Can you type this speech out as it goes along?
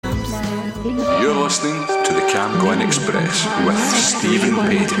You're listening to the CamGlen Express with Stephen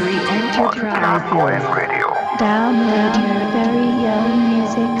Payton. CamGlen Radio. Download your very own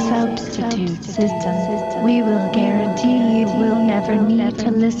music substitute system. We will guarantee you will never need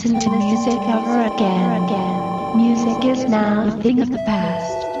to listen to music ever again. Music is now a thing of the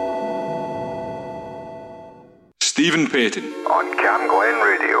past. Stephen Payton On CamGlen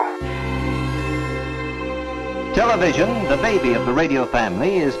Radio. Television, the baby of the radio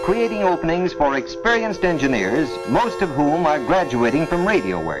family, is creating openings for experienced engineers, most of whom are graduating from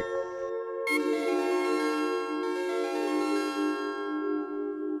radio work.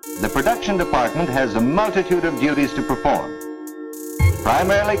 The production department has a multitude of duties to perform,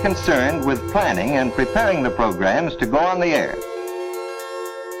 primarily concerned with planning and preparing the programs to go on the air.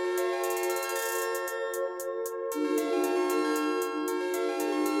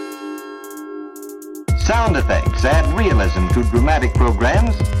 Sound effects add realism to dramatic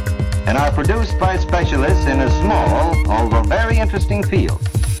programs and are produced by specialists in a small, although very interesting field.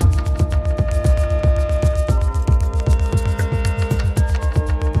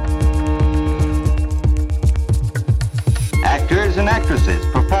 Actors and actresses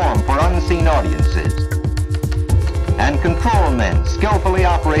perform for unseen audiences, and control men skillfully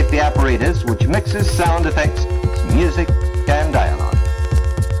operate the apparatus which mixes sound effects, music, and dialogue.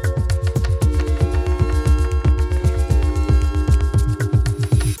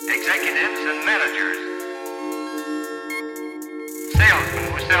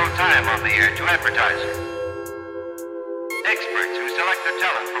 Time on the air to advertisers. Experts who select the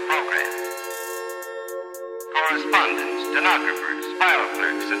talent for programs. Correspondents, stenographers, file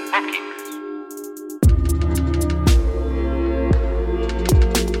clerks, and bookkeepers.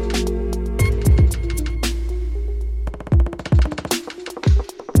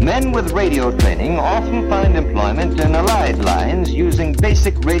 Men with radio training often find employment in allied lines using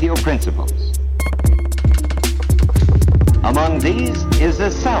basic radio principles. Among these is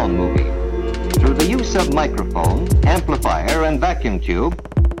a sound movie. Through the use of microphone, amplifier, and vacuum tube,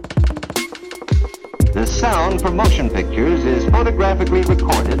 the sound for motion pictures is photographically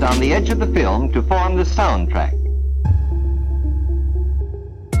recorded on the edge of the film to form the soundtrack.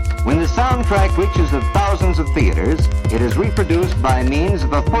 When the soundtrack reaches the thousands of theaters, it is reproduced by means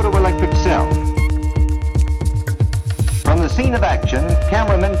of a photoelectric cell. From the scene of action,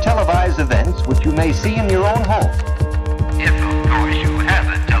 cameramen televise events which you may see in your own home. If, of course, you have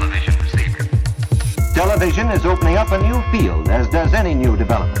a television receiver. Television is opening up a new field, as does any new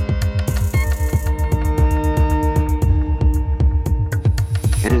development.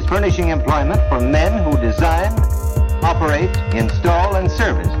 It is furnishing employment for men who design, operate, install, and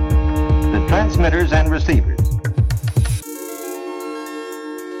service the transmitters and receivers.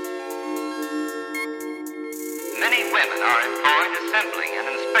 Many women are employed assembling and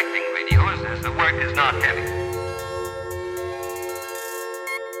inspecting radios as the work is not heavy.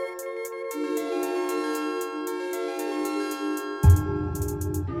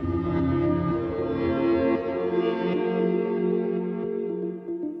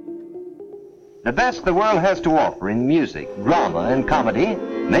 The best the world has to offer in music, drama, and comedy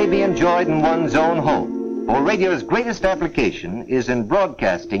may be enjoyed in one's own home, for radio's greatest application is in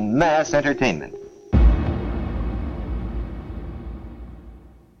broadcasting mass entertainment.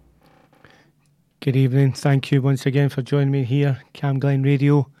 Good evening. Thank you once again for joining me here, CamGlen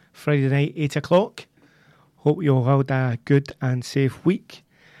Radio, Friday night, 8 o'clock. Hope you all had a good and safe week.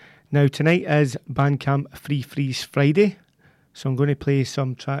 Now, tonight is Bandcamp Free Freeze Friday, so I'm going to play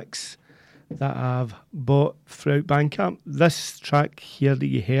some tracks that I've bought throughout Bandcamp. This track here that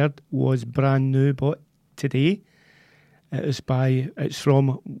you heard was brand new, bought today. It's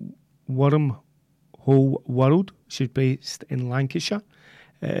from Wormhole World, which is based in Lancashire.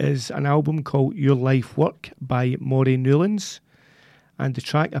 It is an album called Your Life Work by Maury Newlands, and the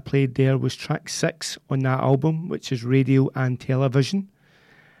track I played there was track 6 on that album, which is Radio and Television.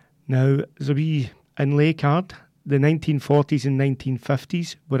 Now, there's a wee inlay card. The 1940s and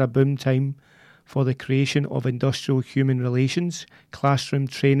 1950s were a boom time for the creation of industrial human relations, classroom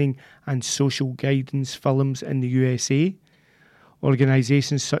training and social guidance films in the USA.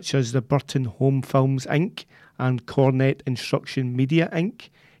 Organisations such as the Burton Home Films Inc. and Cornet Instruction Media Inc.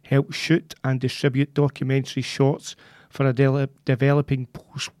 helped shoot and distribute documentary shorts for a developing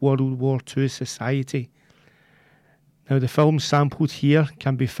post-World War II society. Now, the films sampled here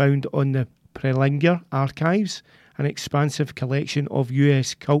can be found on the Prelinger Archives, an expansive collection of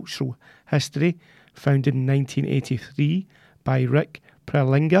US cultural history founded in 1983 by Rick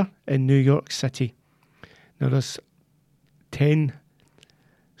Prelinger in New York City. Now, there's 10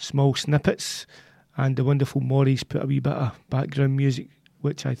 small snippets, and the wonderful Maurice put a wee bit of background music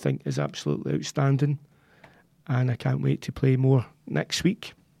which I think is absolutely outstanding, and I can't wait to play more next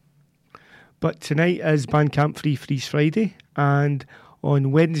week. But tonight is Bandcamp Free Freeze Friday, and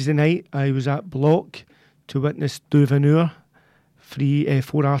on Wednesday night I was at Block to witness Duvanur,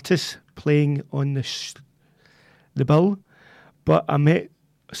 4 artists playing on the bill. But I met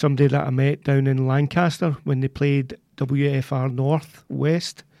somebody that I met down in Lancaster when they played WFR North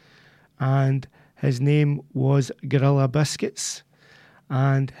West, and his name was Gorilla Biscuits,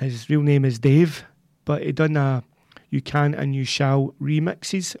 and his real name is Dave, but he done a You Can and You Shall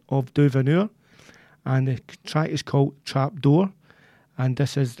remixes of Duvanur, and the track is called Trapdoor, and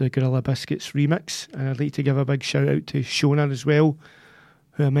this is the Gorilla Biscuits remix. And I'd like to give a big shout out to Shona as well,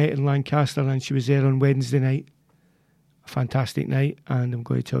 who I met in Lancaster, and she was there on Wednesday night. A fantastic night, and I'm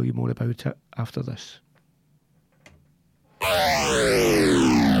going to tell you more about it after this.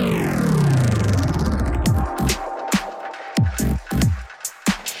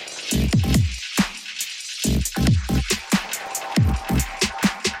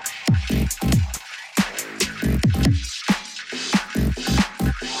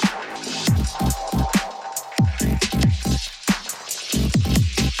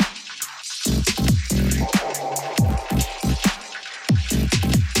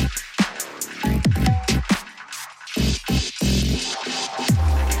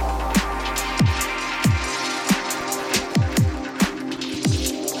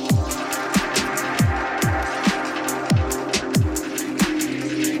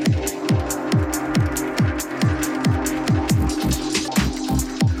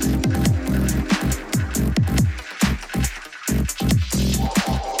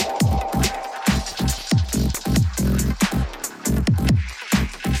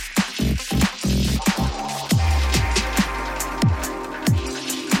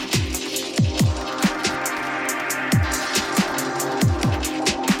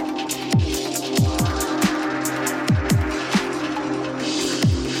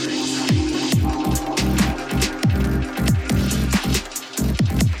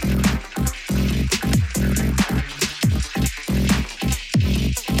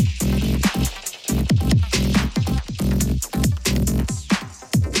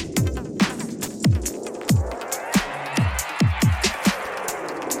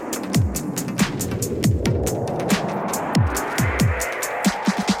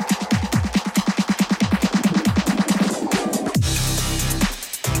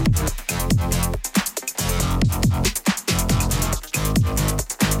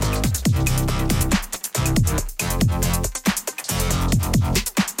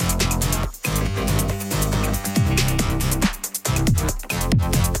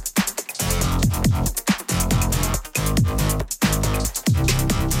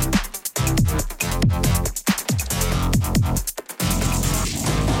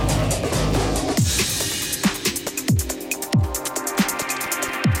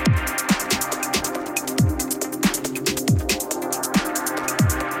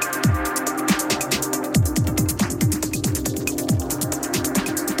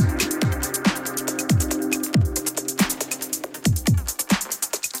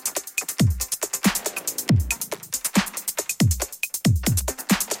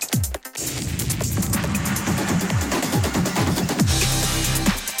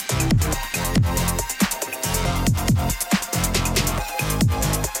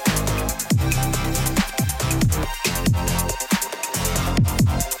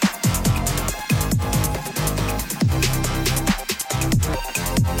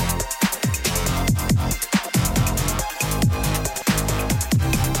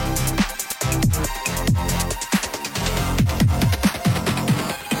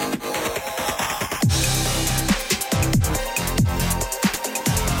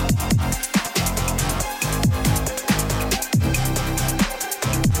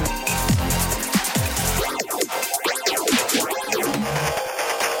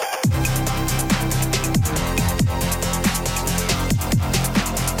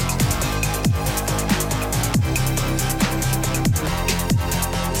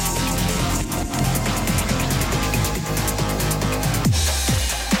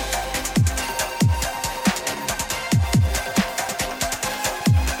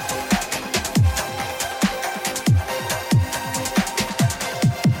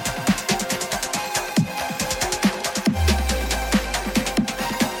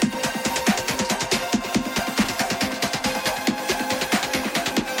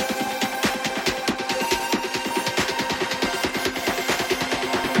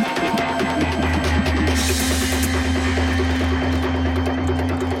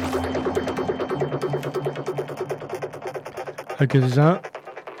 How good is that?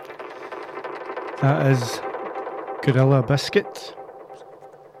 That is Gorilla Biscuit,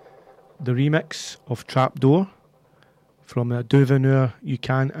 the remix of Trapdoor from Devenir, You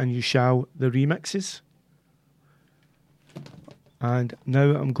Can and You Shall, the remixes. And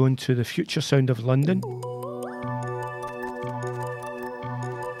now I'm going to the future sound of London.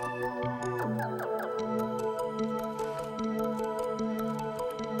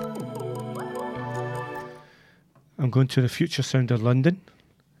 I'm going to the future sound of London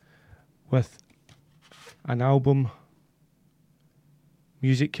with an album,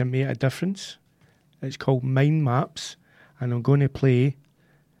 Music Can Make a Difference. It's called Mind Maps, and I'm going to play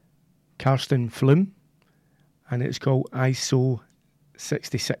Karsten Flume, and it's called ISO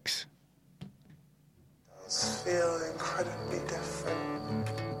 66. Does feel incredibly different.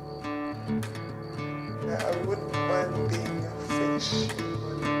 Yeah, I wouldn't mind being a fish.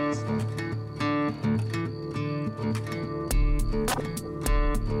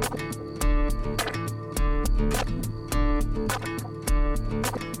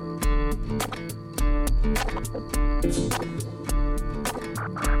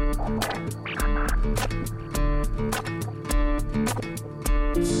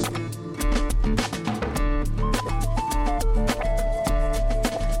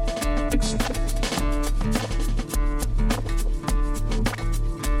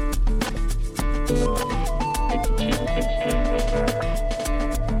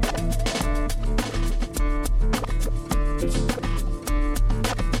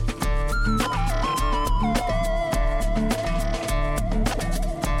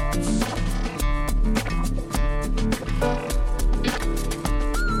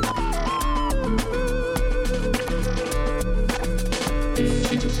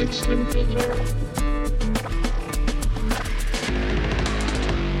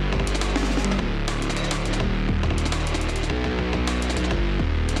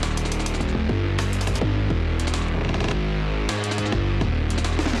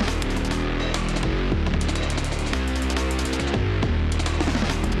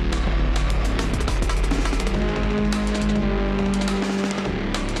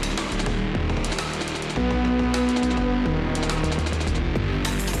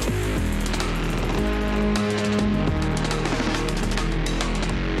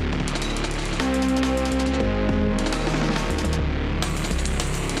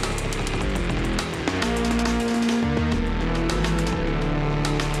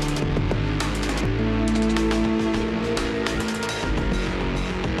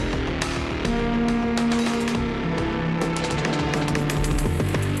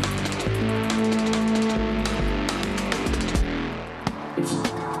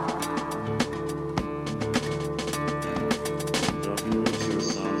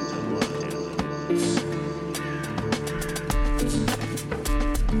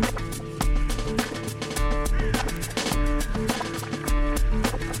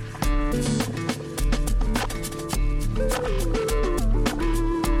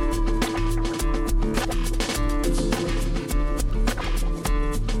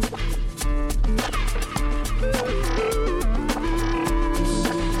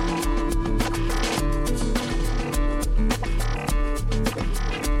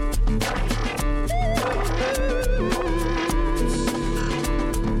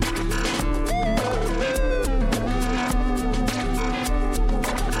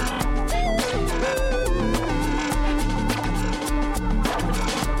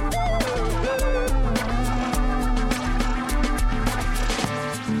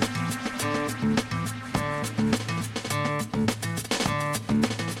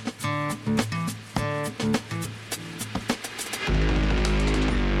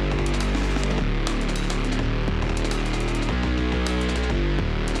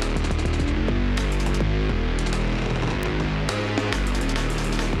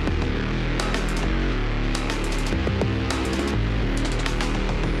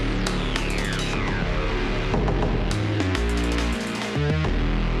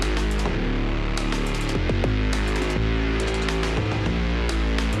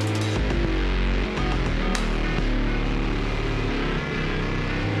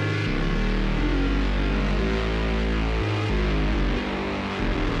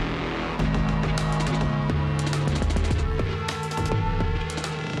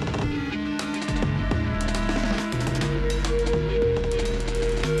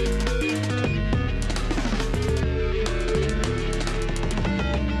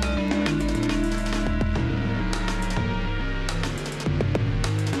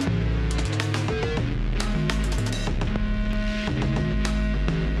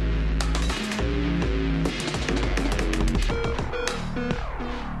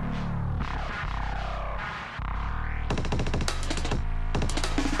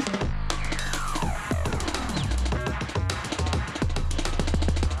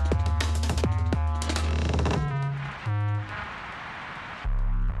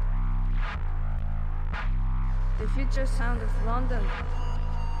 The future sound of London.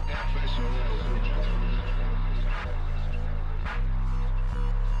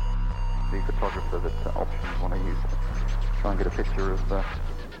 The photographer that options want to use to try and get a picture of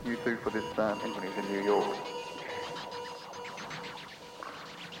you two for this when he's in New York.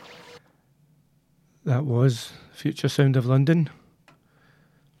 That was Future Sound of London,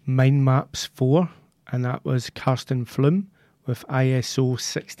 Mind Maps 4, and that was Karsten Flum with ISO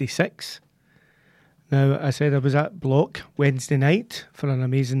 66. Now, I said I was at Block Wednesday night for an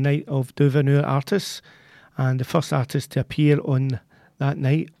amazing night of Devenue artists, and the first artist to appear on that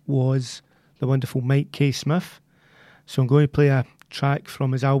night was the wonderful Mike K. Smith. So I'm going to play a track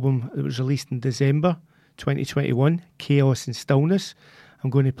from his album that was released in December 2021, Chaos and Stillness. I'm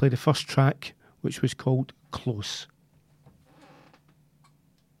going to play the first track, which was called Close.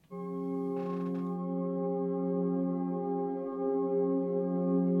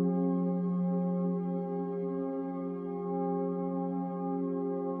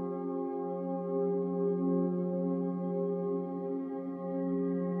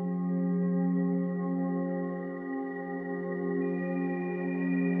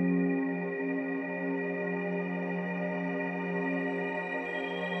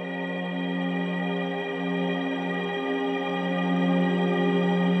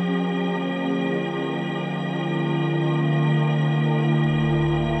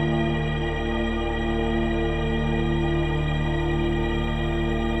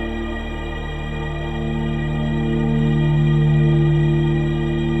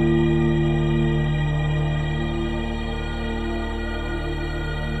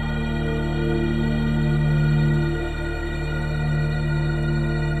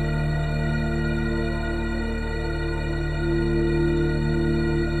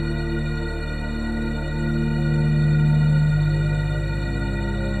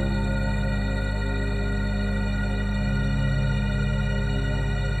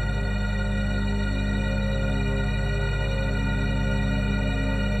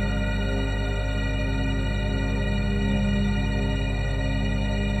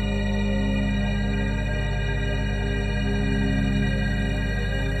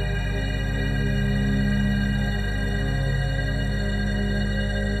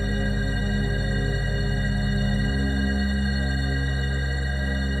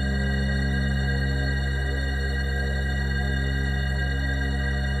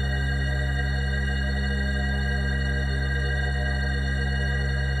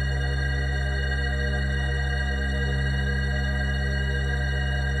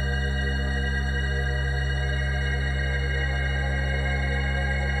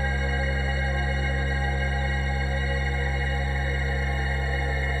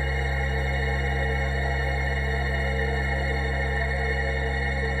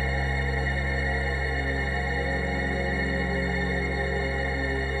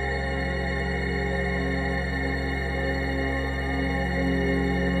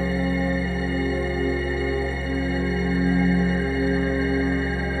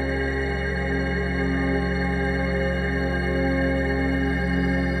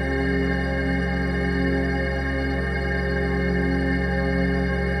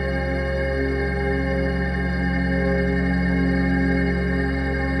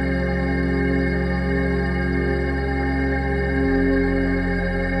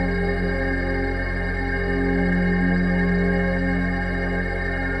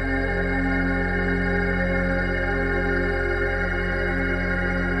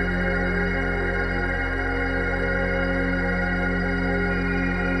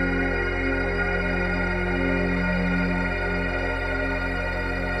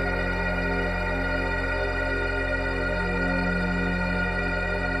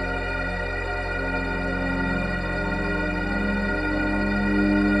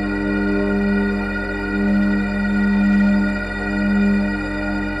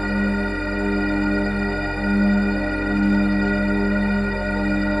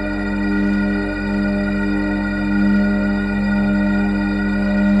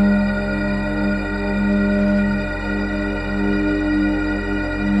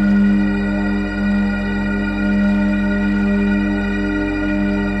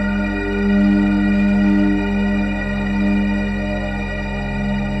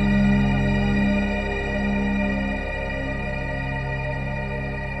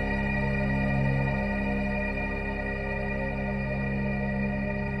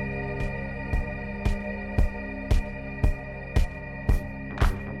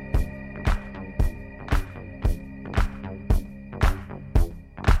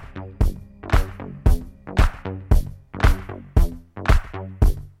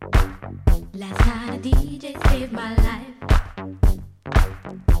 Last night a DJ saved my life.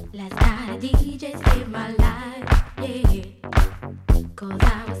 Last night a DJ saved my life, yeah. 'Cause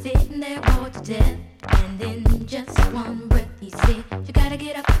I was sitting there bored to death, and in just one breath he said, you gotta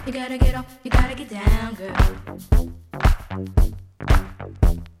get up, you gotta get off, you gotta get down, girl.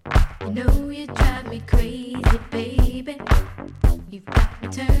 You know you drive me crazy, baby. You've got me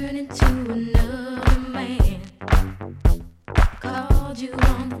turning to another man. Called you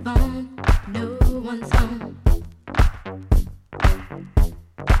on the phone, no one's home.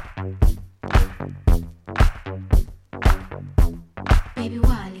 Baby,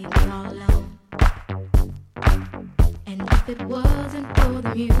 why leave me all alone? And if it wasn't for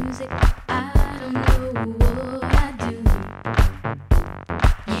the music, I don't know what I'd do.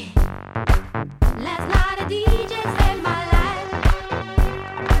 Yeah. Last night a DJ saved my life.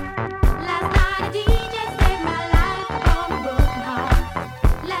 Last night a DJ saved my life from a broken heart.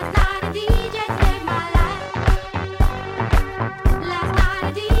 Last night a DJ saved my life. Last night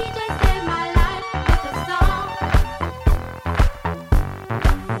a DJ saved my life with a song.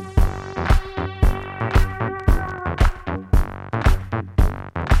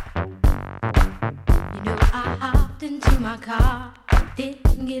 You know I hopped into my car,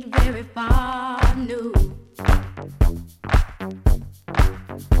 didn't get very far, no.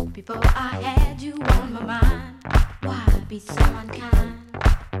 Before I had you on my mind, why be so unkind?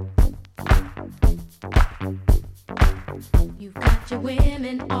 You've got your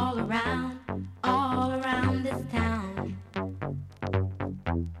women all around this town.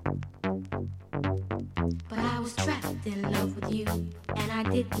 But I was trapped in love with you, and I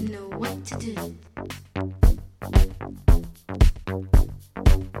didn't know what to do.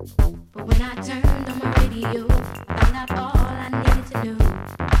 But when I turned on my radio, I found out all I needed to know.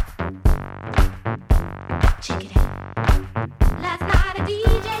 Check it out. Last night a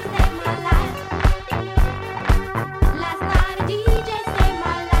DJ saved my life. Last night a DJ saved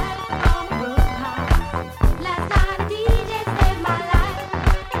my life from a broken heart. Last night a DJ saved my life.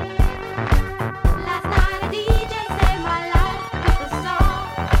 Last night a DJ saved my life with a song.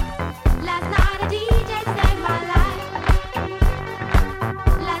 Last night a DJ saved my life.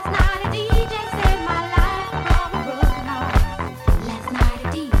 Last night a DJ saved my life from a broken heart. Last night a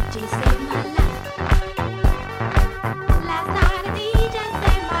DJ saved my life. Last night a DJ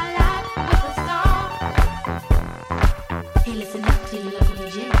saved my life with a song. Hey, listen up to your local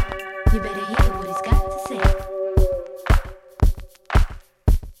DJ. You better hear what he's got to say.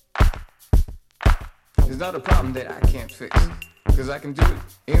 There's not a problem that I can't fix, 'cause I can do it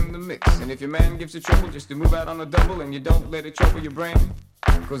in the mix. And if your man gives you trouble, just to move out on a double, and you don't let it trouble your brain,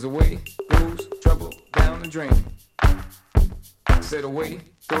 'cause away goes trouble down the drain. Said away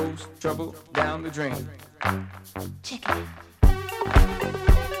goes trouble down the drain. Check it out.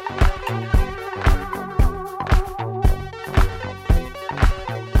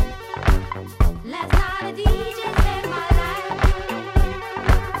 Last night a DJ saved my life.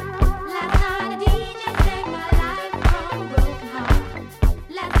 Last night a DJ saved my life from a broken heart.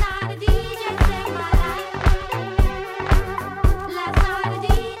 Last night a DJ saved my life. Last night a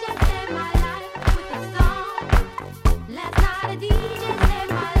DJ saved my life with a song. Last night a DJ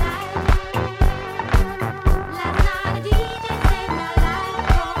saved my life. Last night a DJ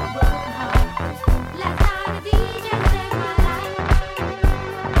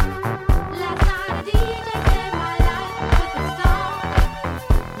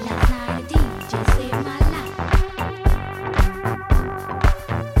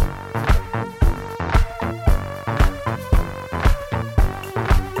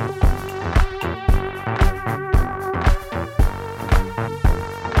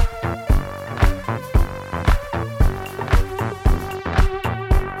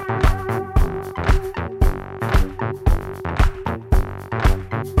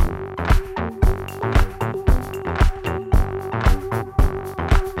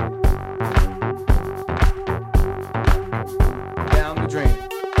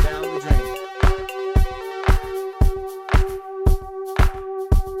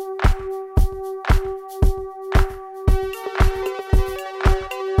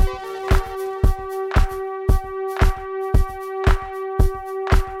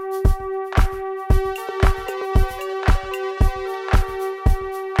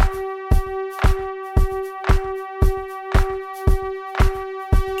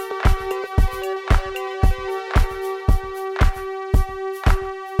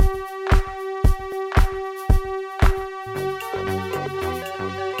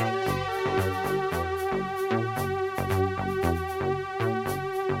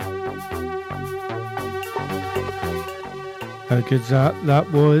How good's that? That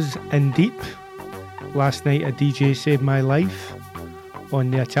was In Deep. Last night a DJ saved my life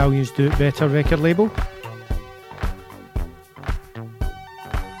on the Italians Do It Better record label.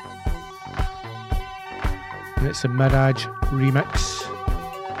 And it's a Mirage remix.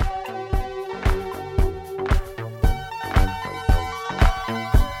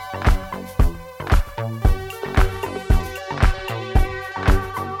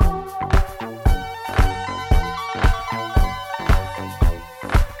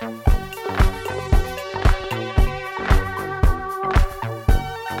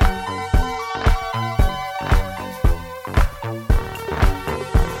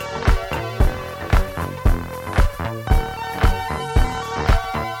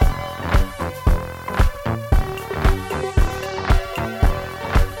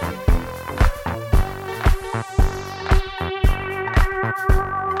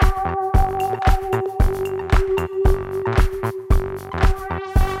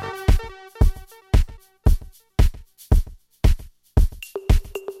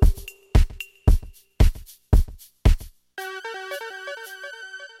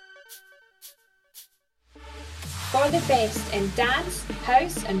 For the best in dance,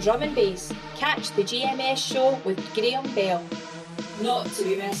 house and drum and bass, catch the GMS show with Graham Bell. Not to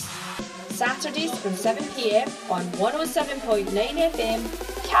be missed. Saturdays from 7pm on 107.9 FM,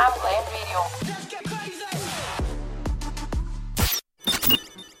 CamGlen Radio.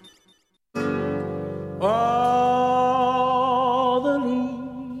 All the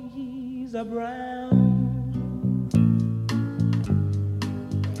leaves are brown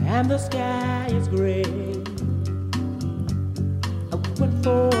and the sky is gray. I went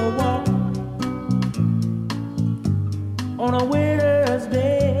for a walk on a winter's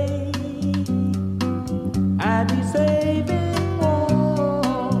day. I'd be safe and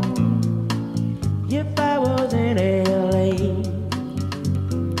warm if I was in LA.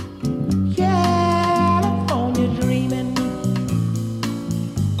 California dreaming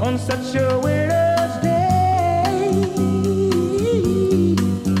on such a winter's day.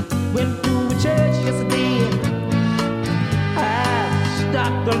 Went to a church yesterday, I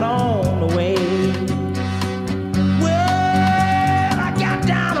stopped along the way. Well, I got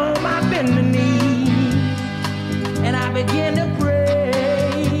down on my bending knee and I began to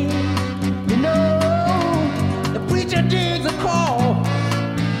pray. You know, the preacher digs a call,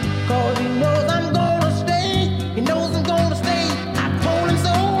 'cause he knows I'm gonna stay. He knows I'm gonna stay. I told him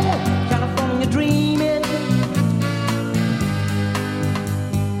so. California dreaming.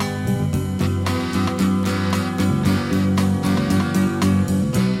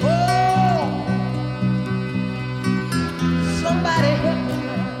 Oh, somebody help me.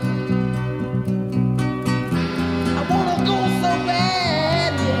 I wanna go so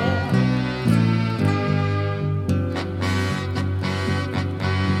bad, yeah.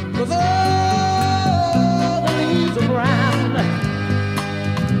 'Cause all the leaves are brown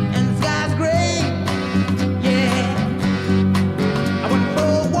and the sky's gray, yeah. I went for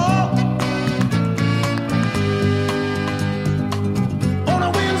a walk on a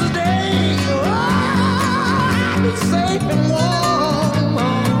Wednesday. Oh, I'd be safe and warm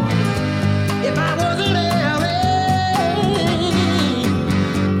if I was in LA.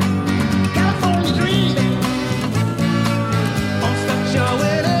 California dreaming on such a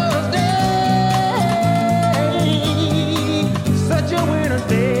winter's day. Such a winter's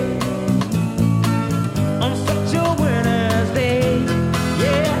day. On such a winter's day.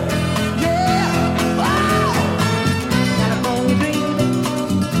 Yeah, yeah. Wow. California dreaming.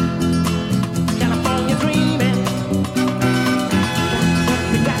 California dreaming.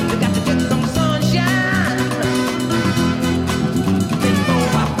 We got to get some sunshine before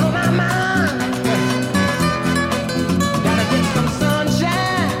I blow my mind. Gotta get some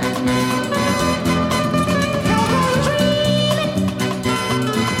sunshine. California dreaming.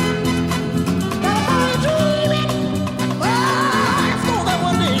 California dreaming. Oh, let's go that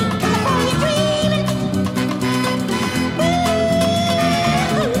one day. California dreaming. Woo.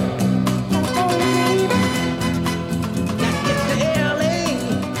 California dreaming. Got to get to LA.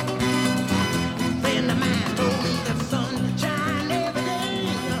 Friend of mine told me the sunshine every day.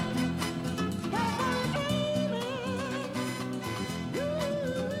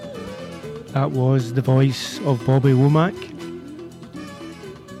 That was the voice of Bobby Womack.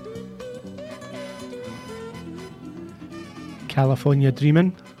 California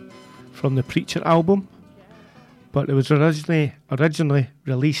Dreamin' from the Preacher album, but it was originally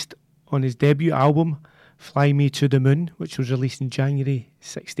released on his debut album Fly Me to the Moon, which was released in January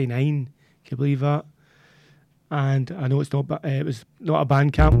 '69. Can you believe that? And I know it was not a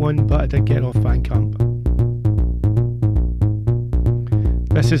Bandcamp one, but I did get it off Bandcamp.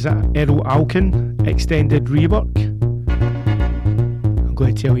 This is Errol Alkin extended rework. I'm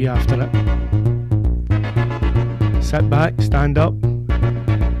going to tell you after it. Sit back, stand up,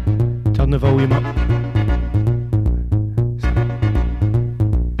 turn the volume up.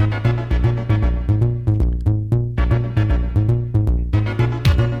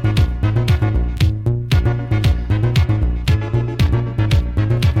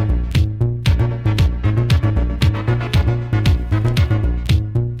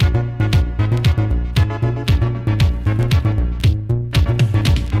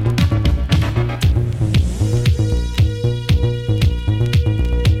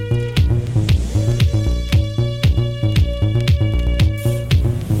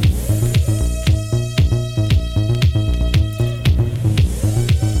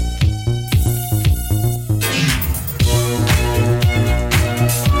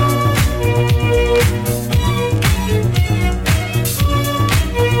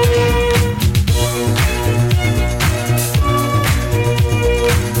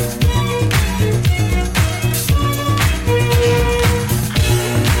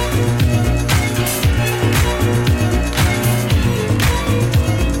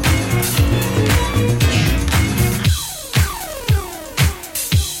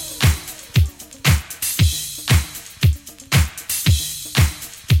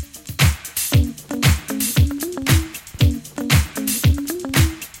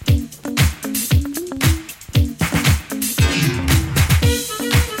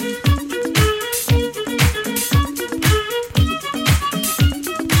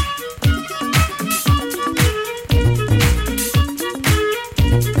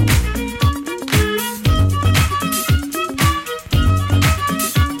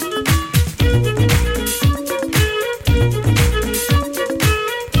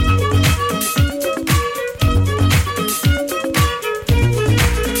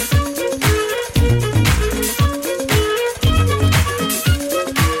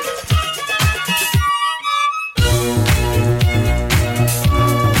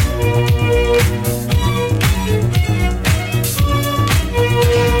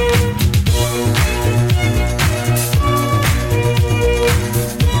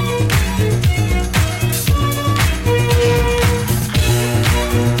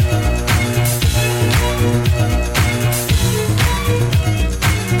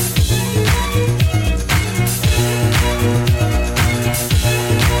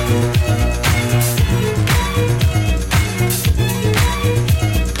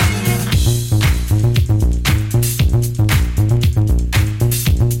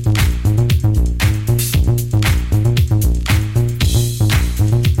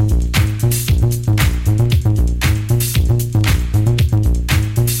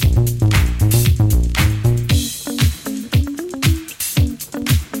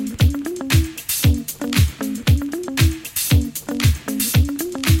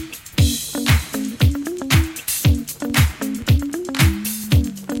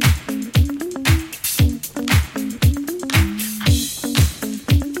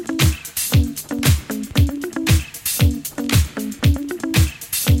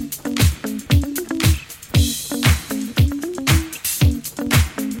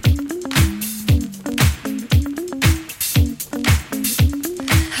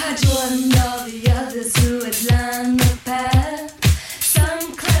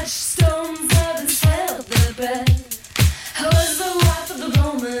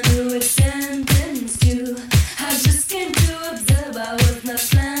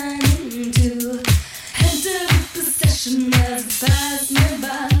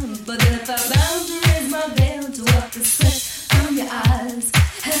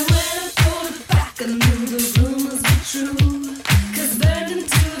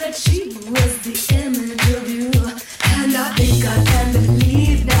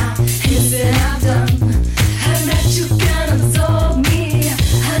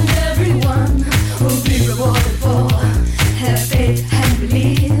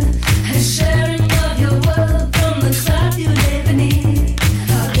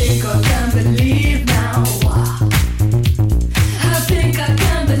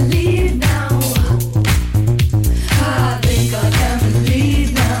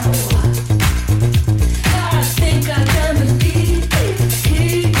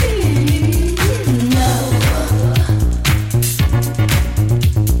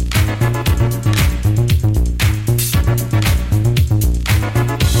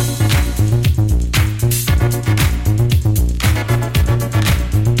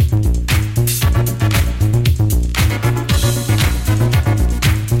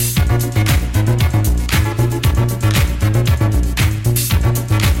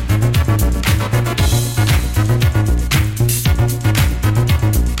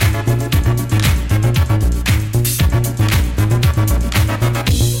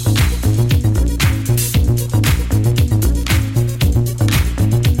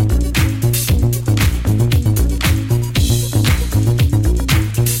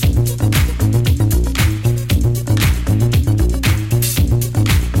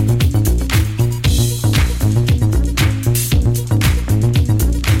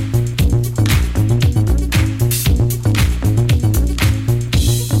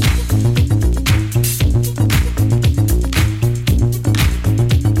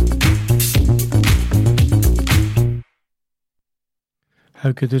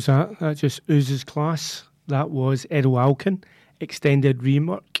 good was that? That just oozes class. That was Errol Alkin, extended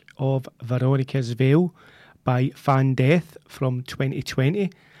rework of Veronica's Veil by Fan Death from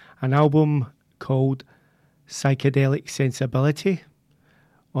 2020, an album called Psychedelic Sensibility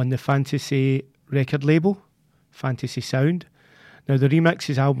on the Fantasy record label, Fantasy Sound. Now the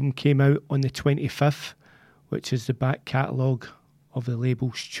remixes album came out on the 25th, which is the back catalogue of the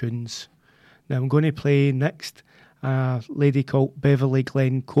label's tunes. Now I'm going to play next a lady called Beverly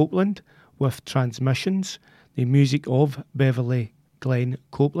Glenn Copeland with Transmissions, the music of Beverly Glenn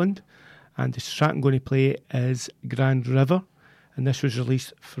Copeland, and the track I'm going to play is Grand River, and this was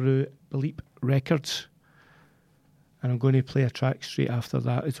released through Bleep Records, and I'm going to play a track straight after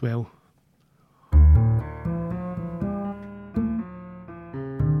that as well.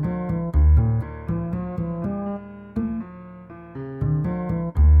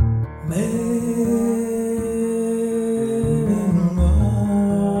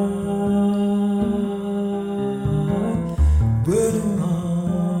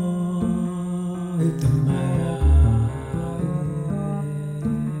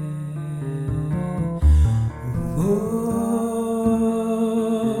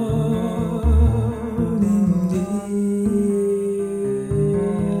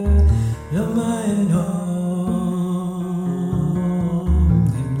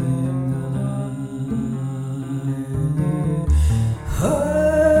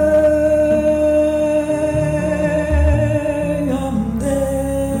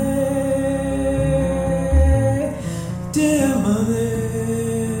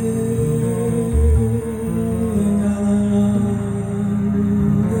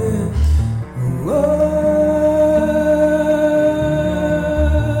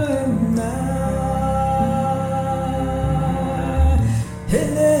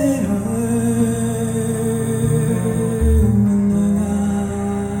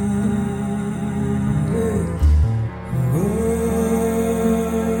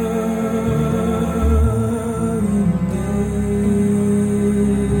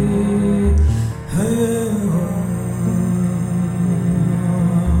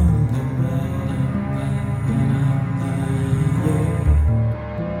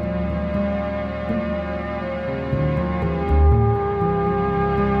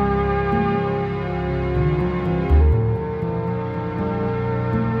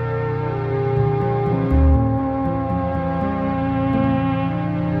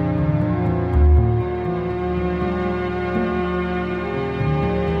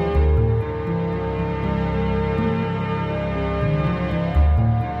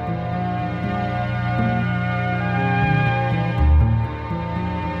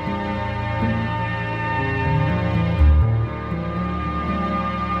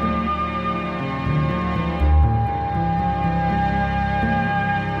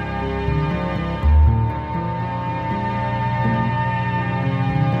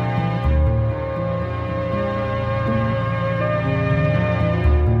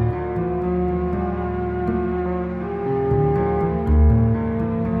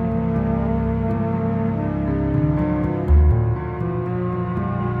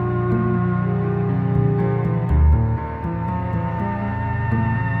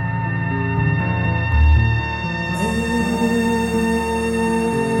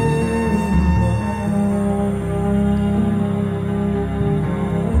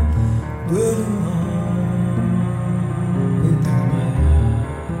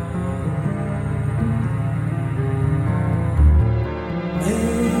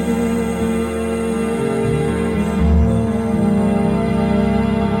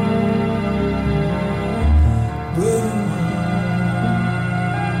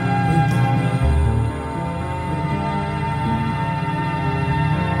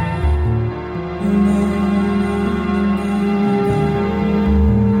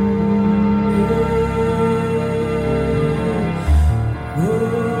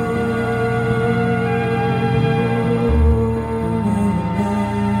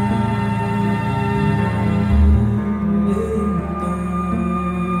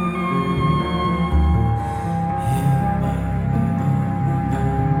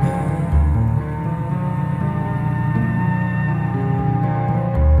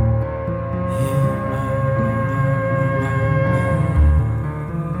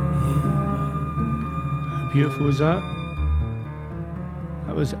 Beautiful was that?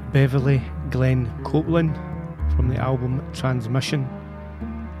 That was Beverly Glenn Copeland from the album Transmission.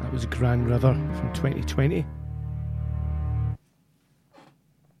 That was Grand River from 2020.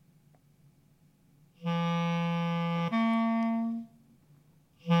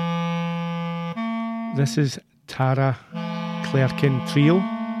 This is Tara Clerkin Trio,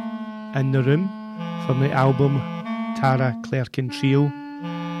 In the Room, from the album Tara Clerkin Trio,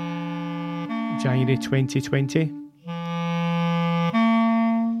 January 2020.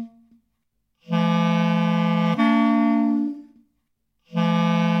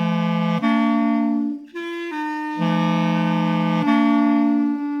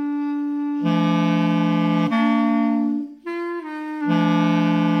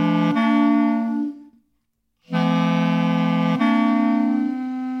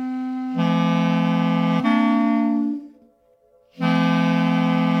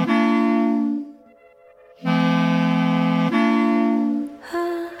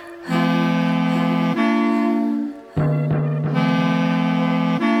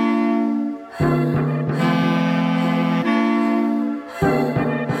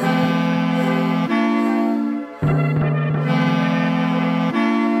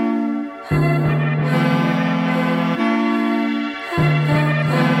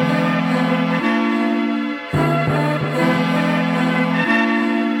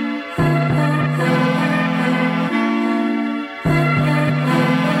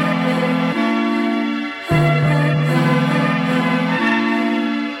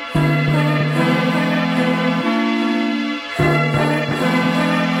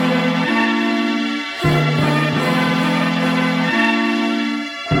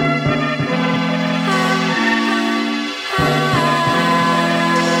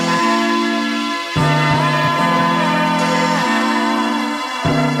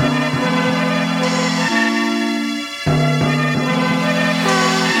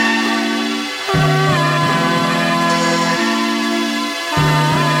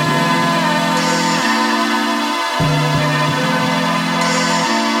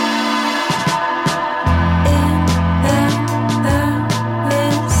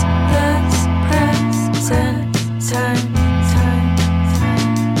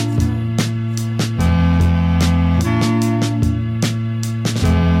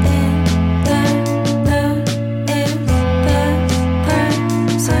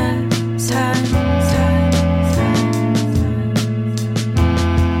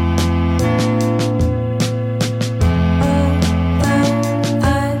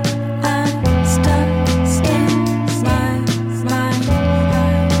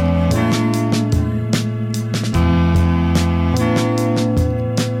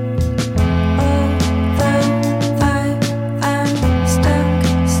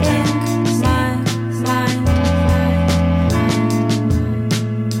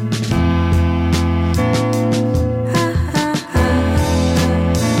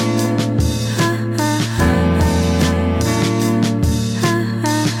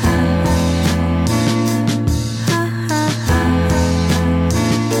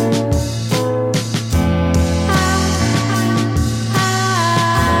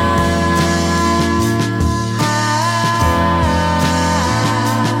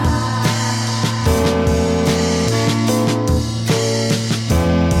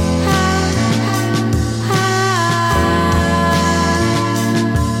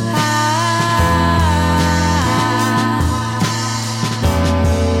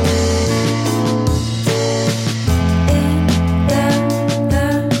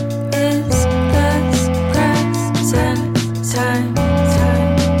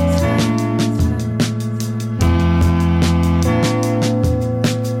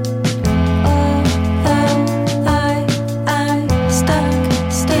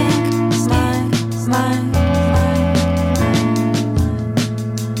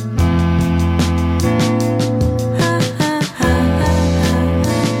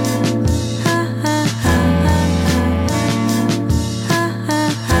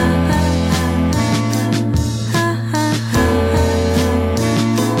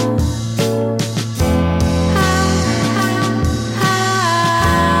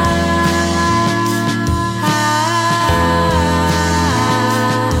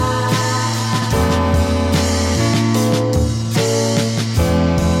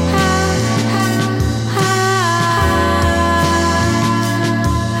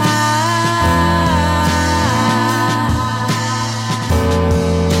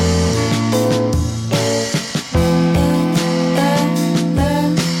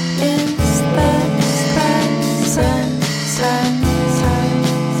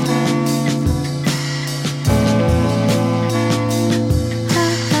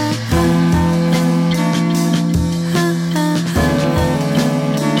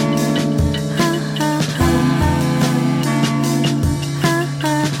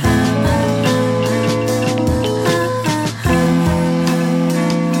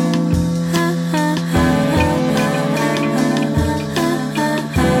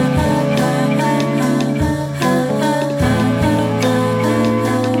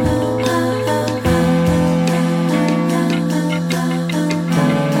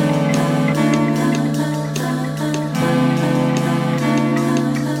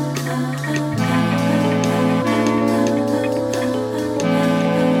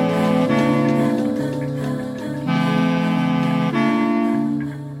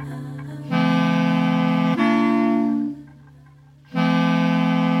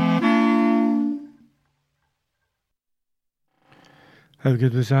 How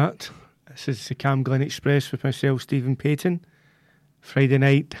good was that? This is the CamGlen Express with myself, Stephen Payton. Friday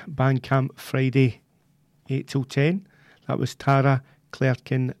night, Bandcamp Friday, 8 till 10. That was Tara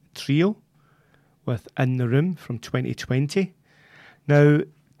Clerkin Trio with In the Room from 2020. Now,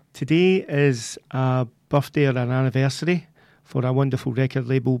 today is a birthday or an anniversary for a wonderful record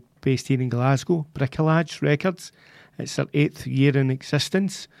label based here in Glasgow, Bricolage Records. It's their 8th year in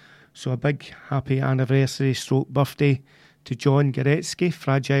existence. So a big happy anniversary stroke birthday to John Goretzky,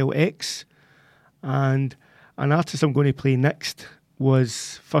 Fragile X. And an artist I'm going to play next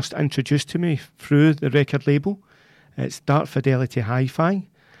was first introduced to me through the record label. It's Dark Fidelity Hi-Fi.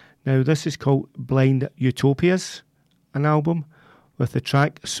 Now this is called Blind Utopias, an album with the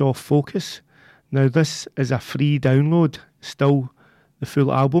track Soft Focus. Now this is a free download, still the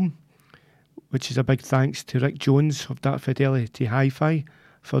full album, which is a big thanks to Rick Jones of Dark Fidelity Hi-Fi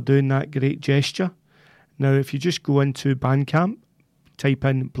for doing that great gesture. Now, if you just go into Bandcamp, type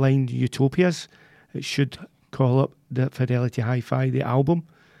in Blind Utopias, it should call up the Fidelity Hi-Fi, the album,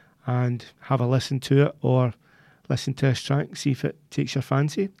 and have a listen to it or listen to this track, see if it takes your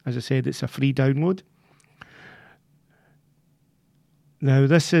fancy. As I said, it's a free download. Now,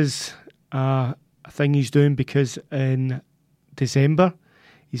 this is a thing he's doing because in December,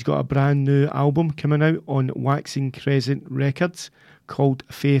 he's got a brand new album coming out on Waxing Crescent Records called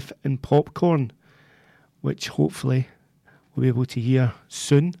Faith in Popcorn, which hopefully we'll be able to hear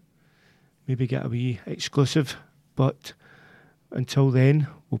soon. Maybe get a wee exclusive. But until then,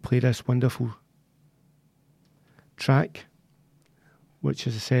 we'll play this wonderful track, which,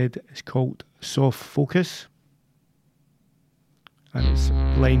 as I said, is called Soft Focus. And it's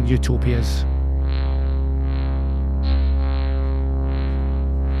Blind Utopias.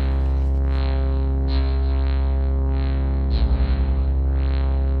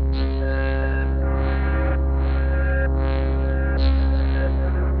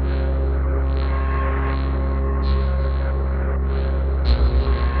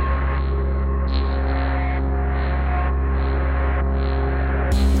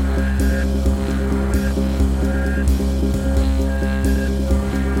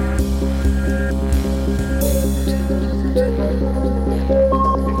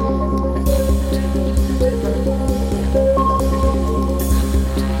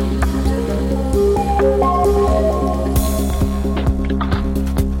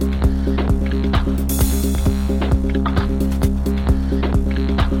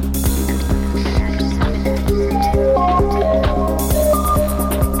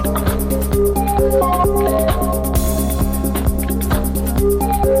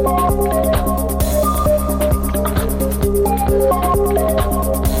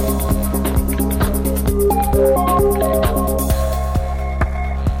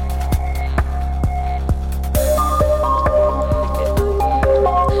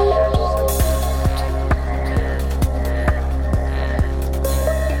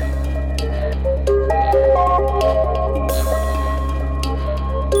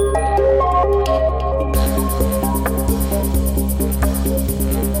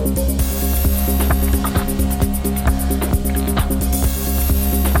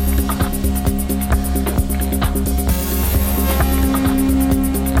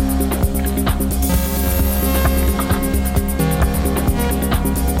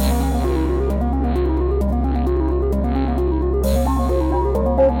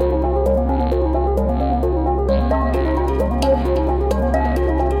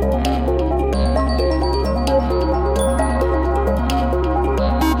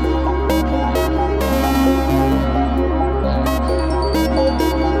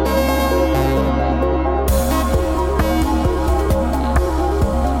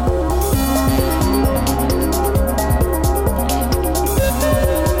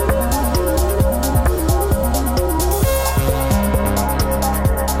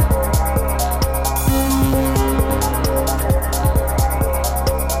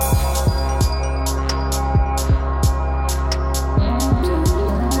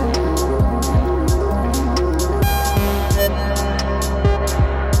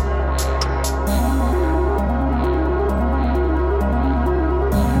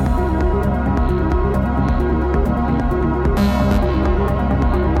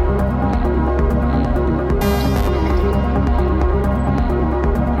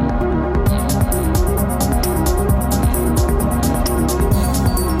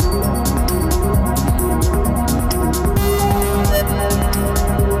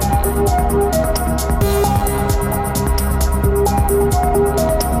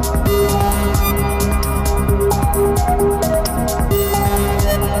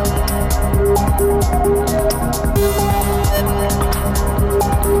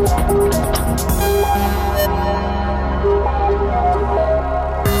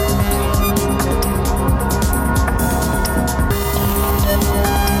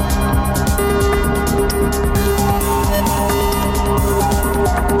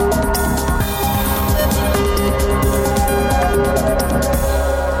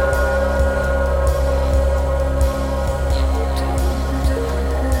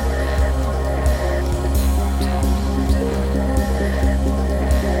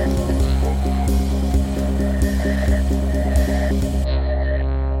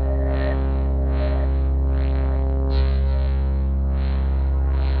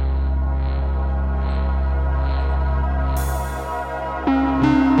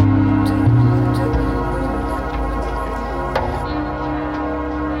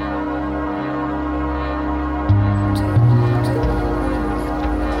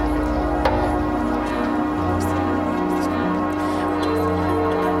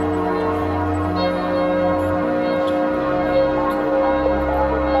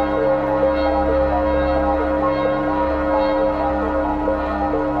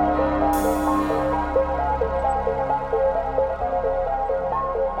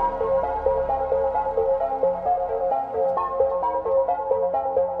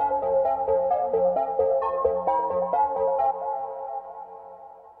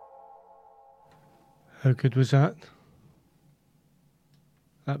 How good was that?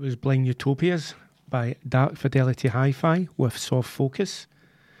 That was Blind Utopias by Dark Fidelity Hi-Fi with Soft Focus.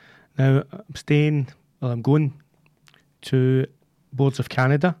 Now, I'm going to Boards of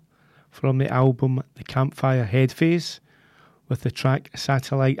Canada from the album The Campfire Head Phase with the track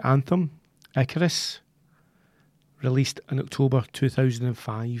Satellite Anthem, Icarus, released in October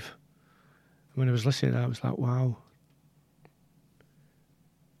 2005. When I was listening to that, I was like, wow.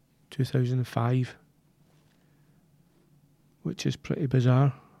 2005. Which is pretty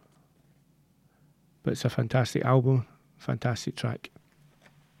bizarre. But it's a fantastic album, fantastic track.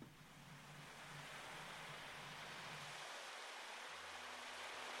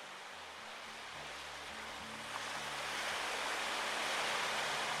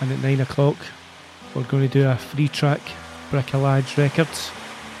 And at 9 o'clock, we're going to do a free track, Bricolage Records.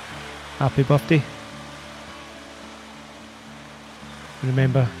 Happy birthday. And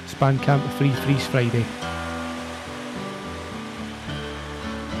remember, it's Bandcamp Free Freeze Friday.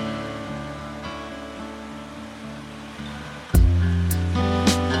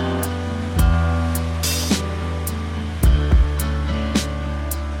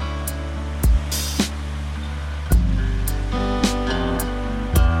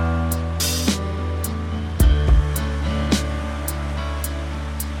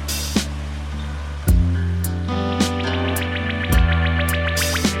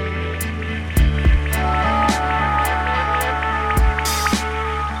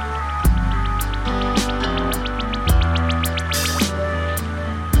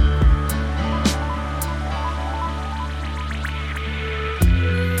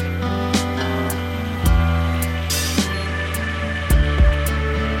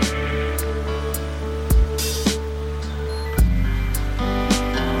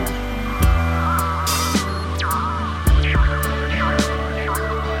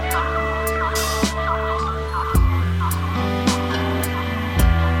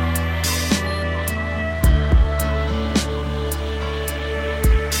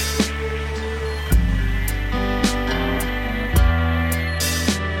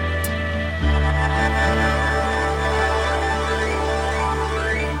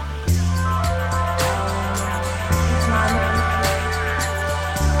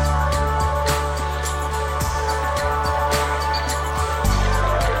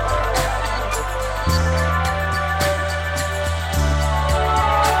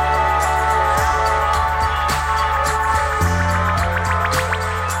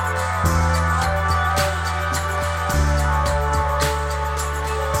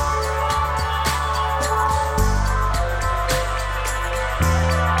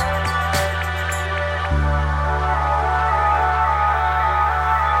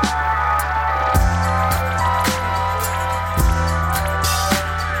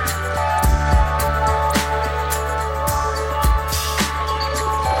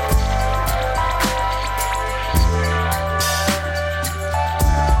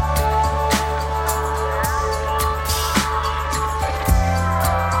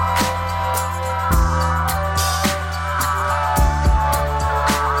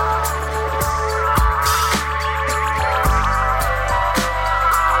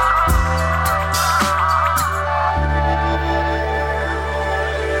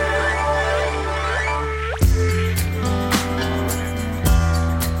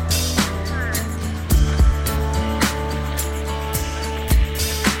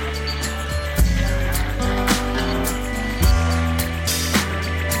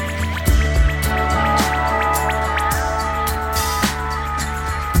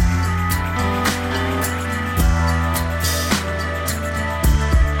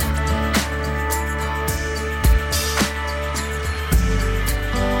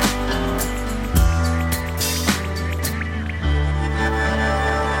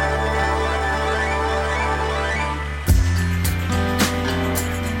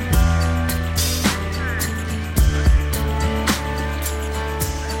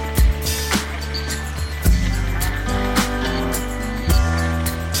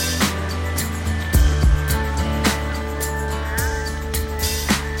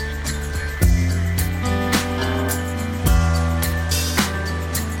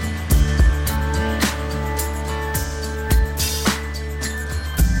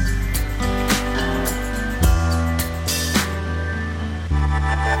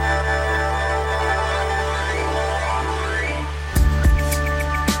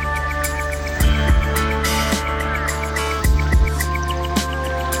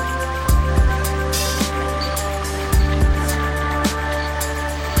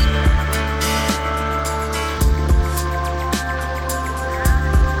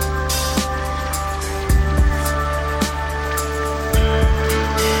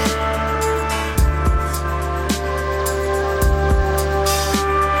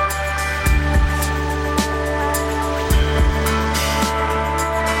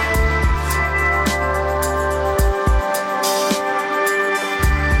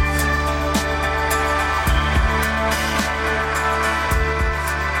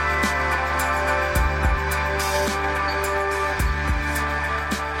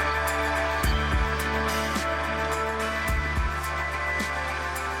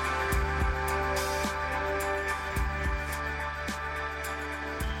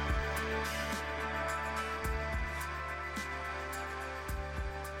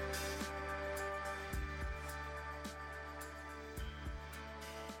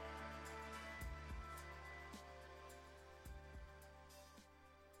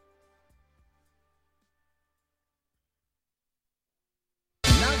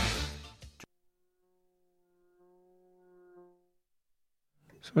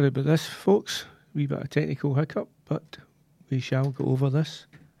 Sorry about this, folks. Wee bit of technical hiccup, but we shall go over this.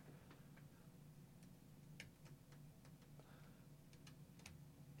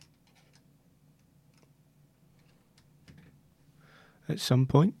 At some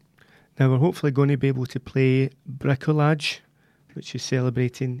point. Now we're hopefully going to be able to play Bricolage, which is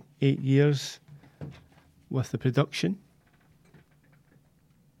celebrating 8 years with the production.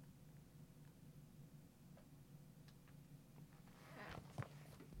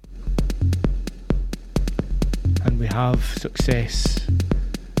 And we have success.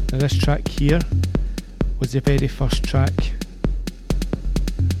 Now this track here was the very first track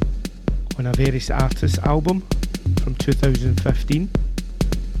on a Various Artists album from 2015.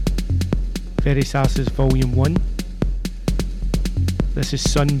 Various Artists Volume 1. This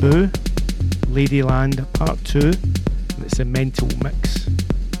is Sun Boo, Ladyland Part 2, and it's a mental mix.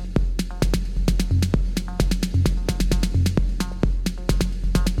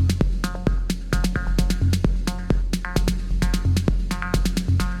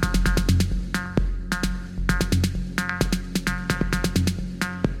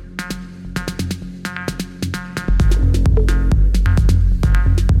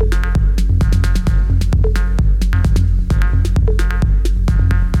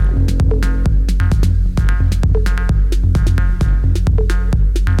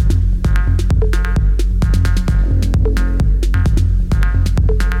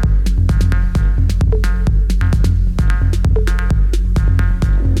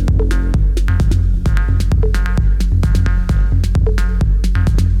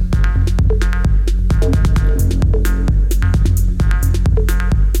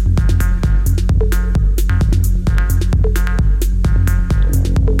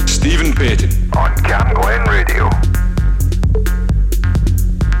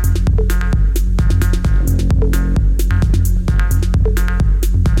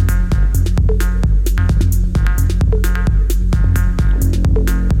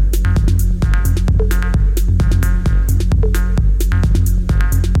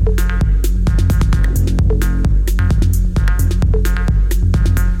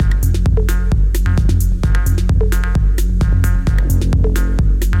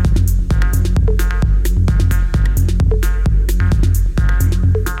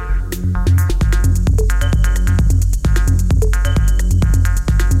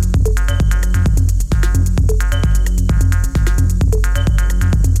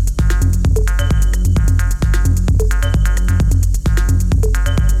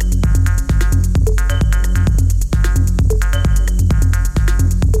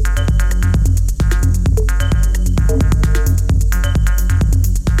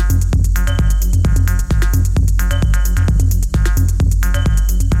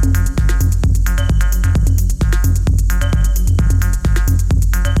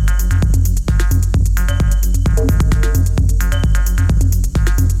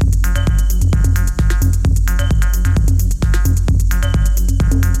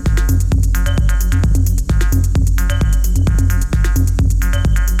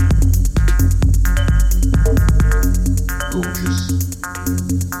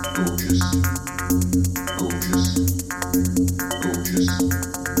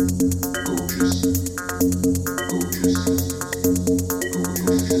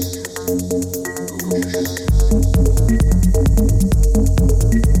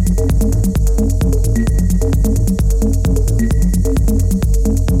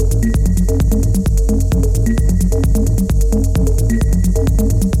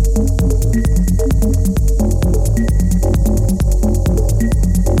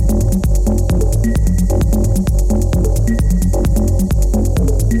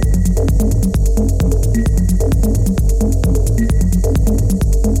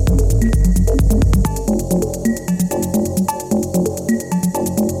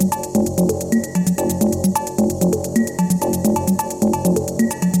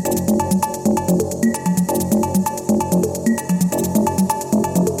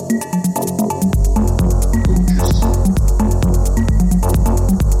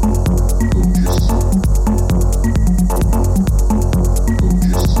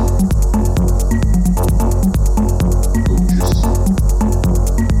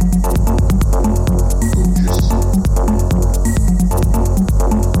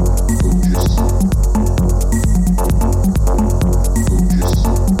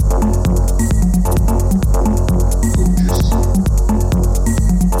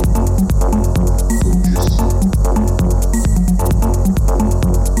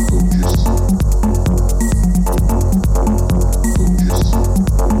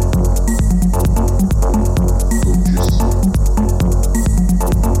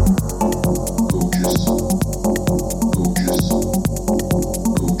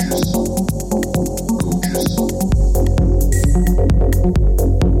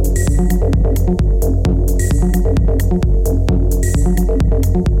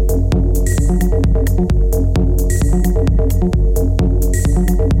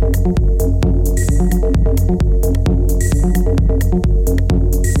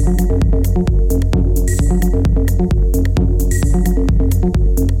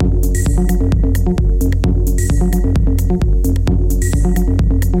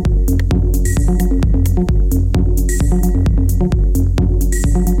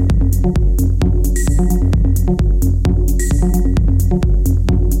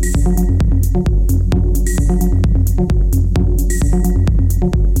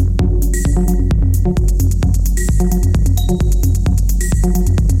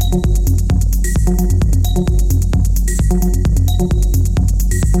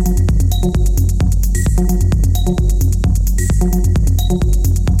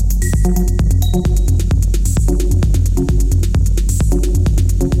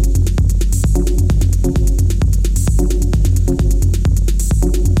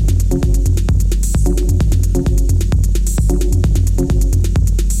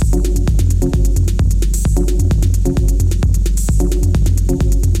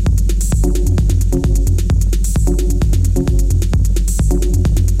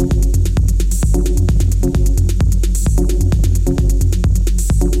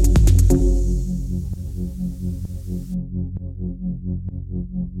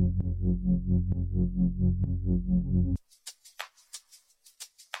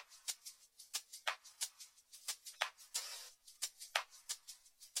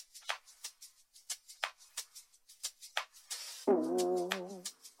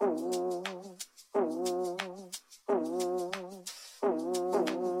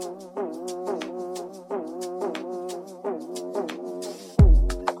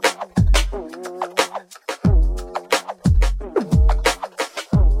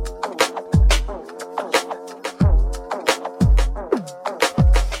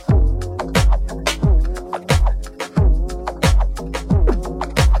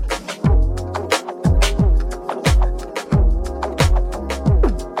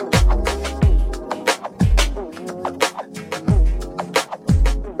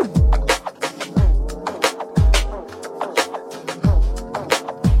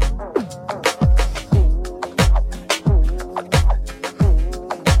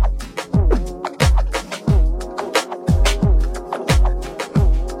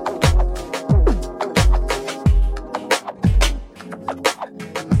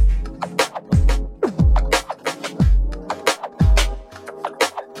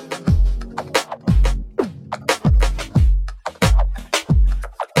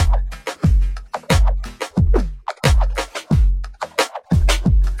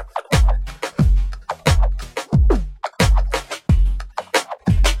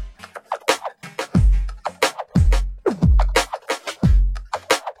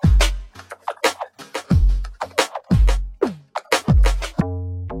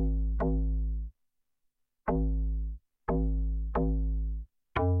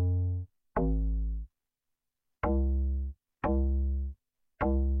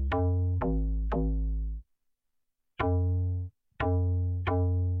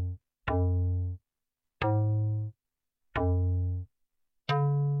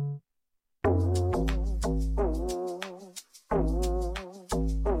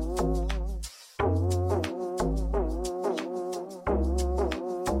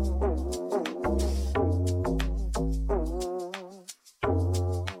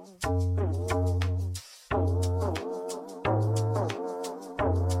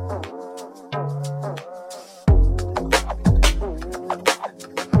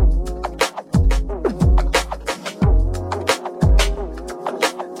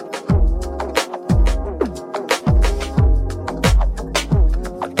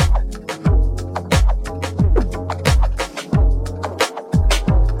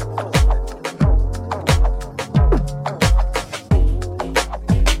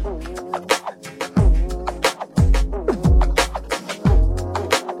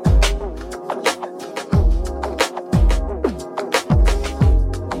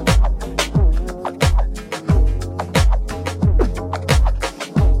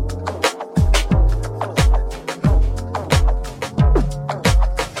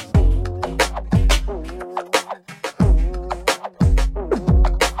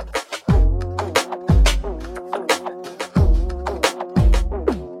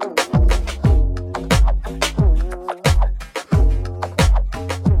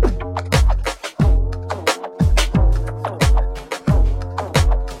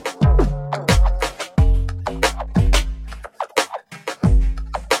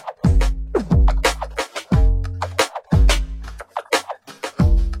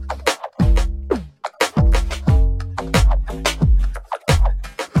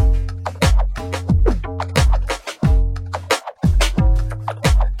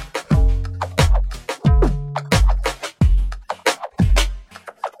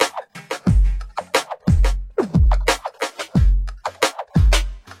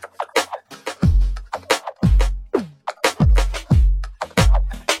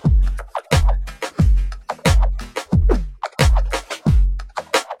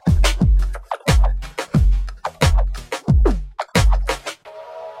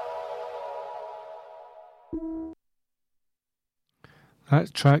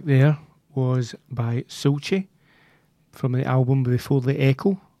 That track there was by Sulci from the album Before the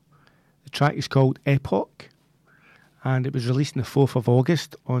Echo. The track is called Epoch, and it was released on the 4th of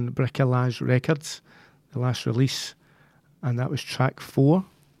August on Bricolage Records, the last release, and that was track 4.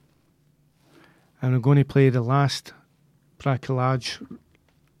 And I'm going to play the last Bricolage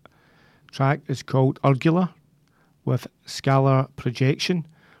track. It's called Urgula with Scalar Projection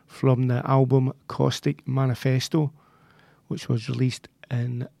from the album Caustic Manifesto, which was released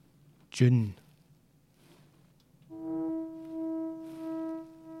in June.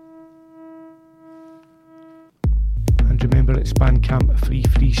 And remember, it's Bandcamp Free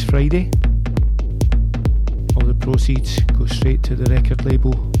Freeze Friday. All the proceeds go straight to the record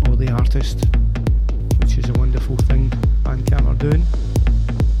label or the artist, which is a wonderful thing Bandcamp are doing.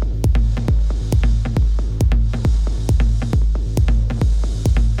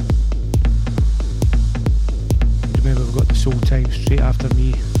 Remember, we've got the Soul Time straight after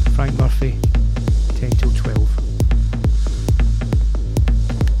me, Frank Murphy, 10 till 12.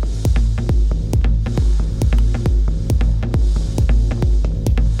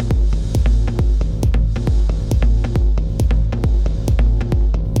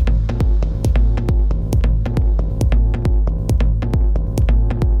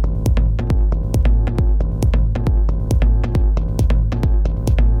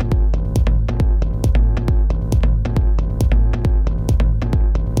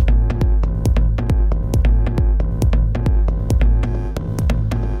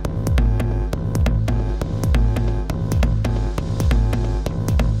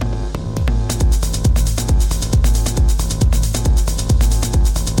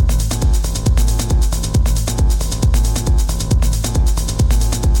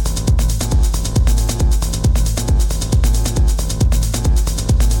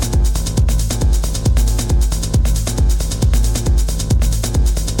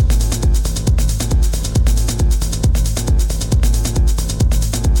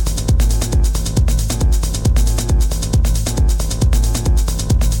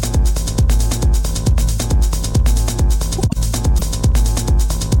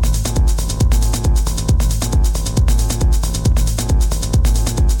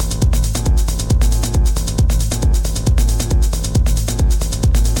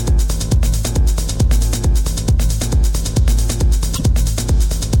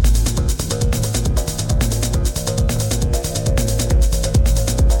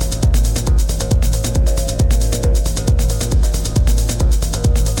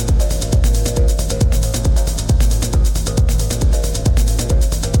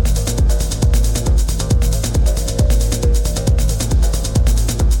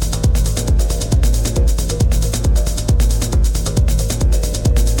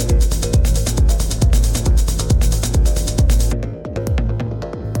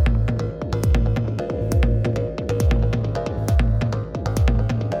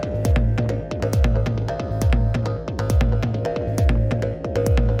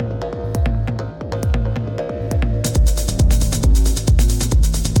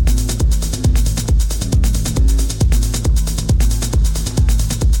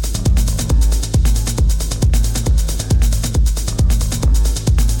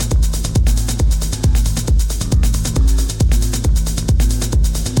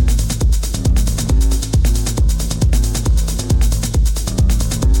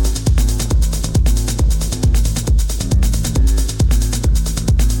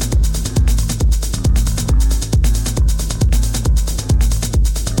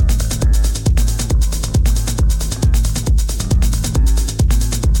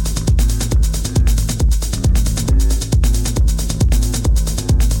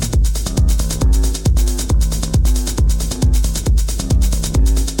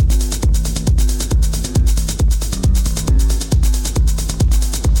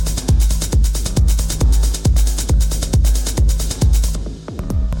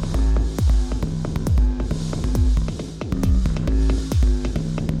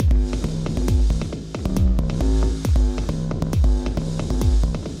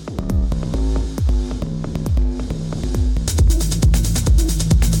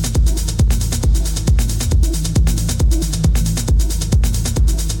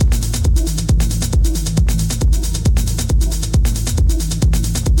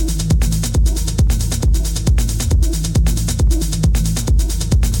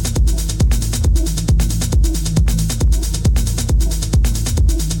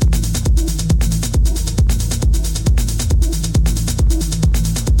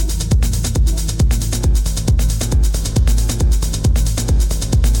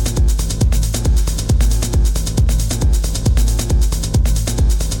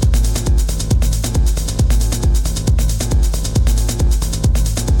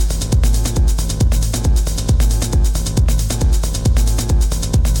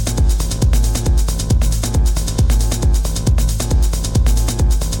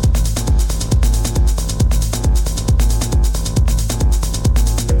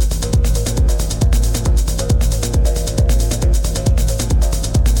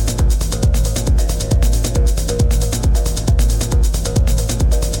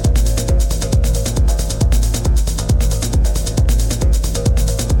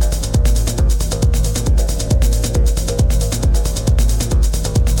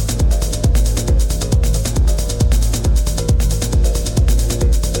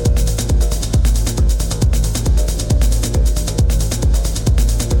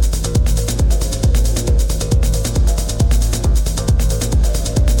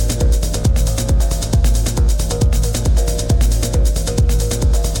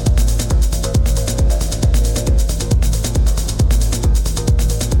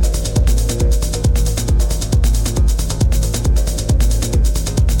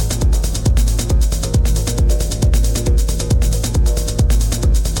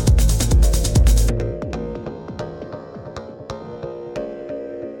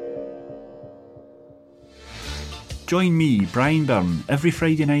 Join me, Brian Byrne, every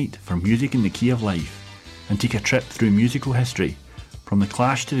Friday night for Music in the Key of Life and take a trip through musical history, from the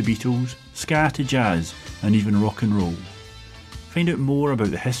Clash to the Beatles, ska to jazz and even rock and roll. Find out more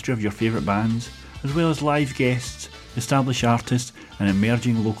about the history of your favourite bands, as well as live guests, established artists and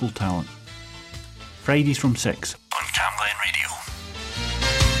emerging local talent. Fridays from 6 on CamGlen Radio.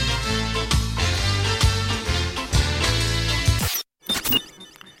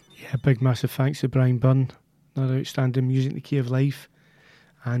 Yeah, big massive thanks to Brian Byrne, another outstanding Music in the Key of Life,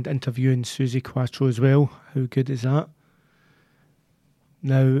 and interviewing Susie Quattro as well. How good is that?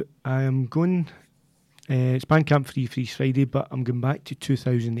 Now, I am going, it's Bandcamp Free Friday, but I'm going back to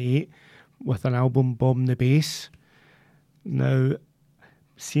 2008 with an album, Bomb the Bass. Now,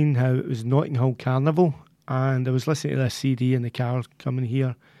 seeing how it was Notting Hill Carnival, and I was listening to this CD in the car coming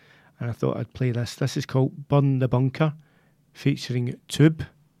here, and I thought I'd play this. This is called Burn the Bunker, featuring Tube.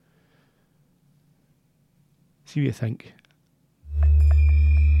 See what you think.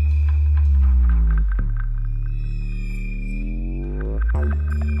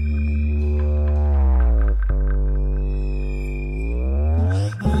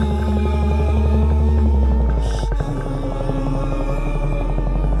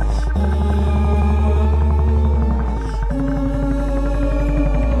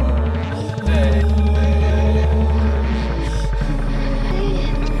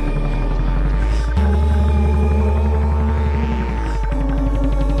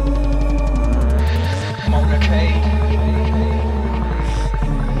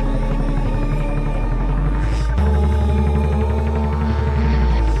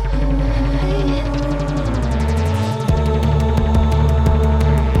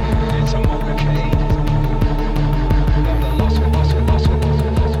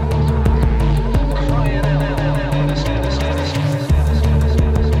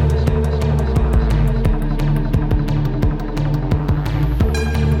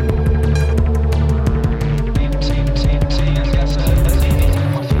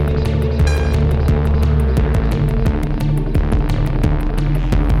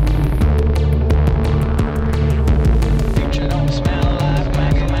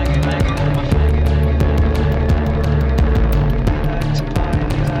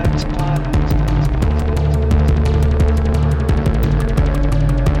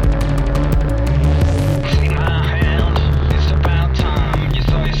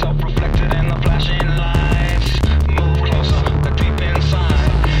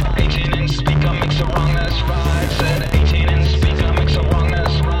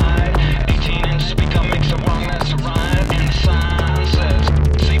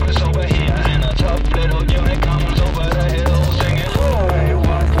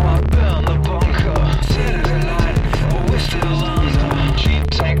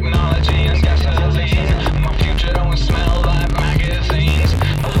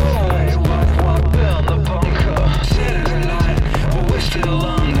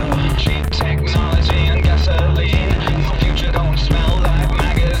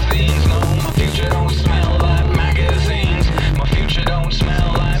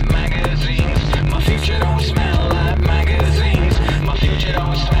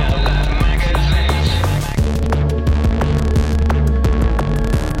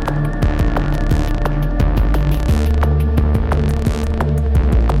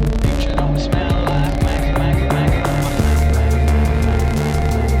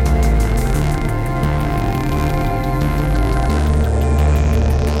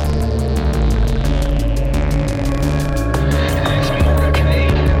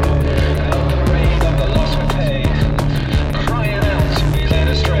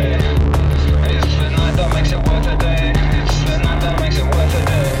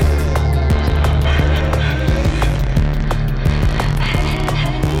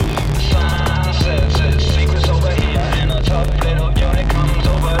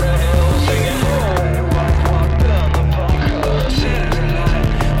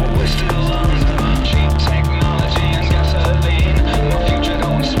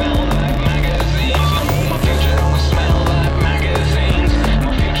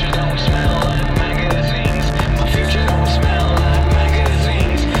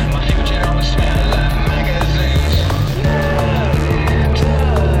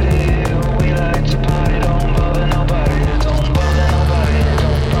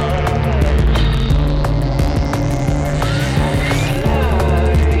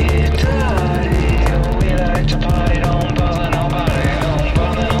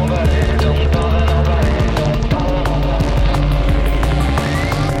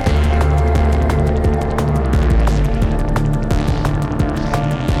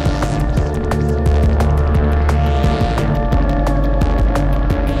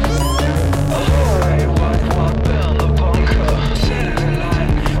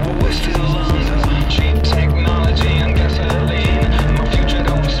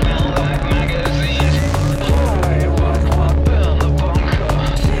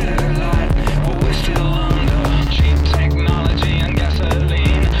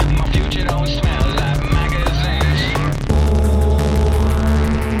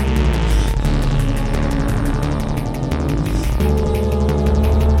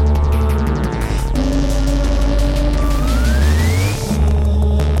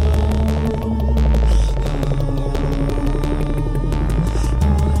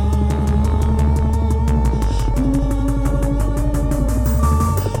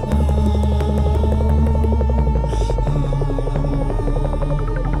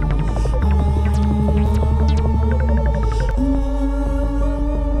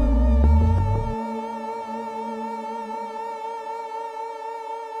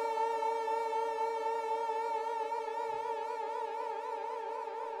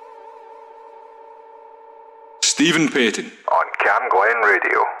 Stephen Payton on CamGlen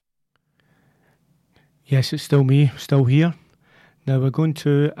Radio. Yes, it's still me, still here. Now we're going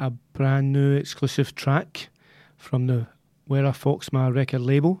to a brand new exclusive track from the Wera Foxma record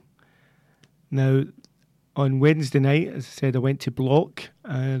label. Now, on Wednesday night, as I said, I went to Block.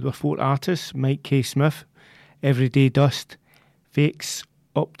 There were 4 artists: Mike K. Smith, Everyday Dust, Fakes,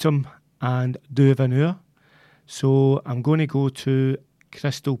 Optum, and Du Vanur. So I'm going to go to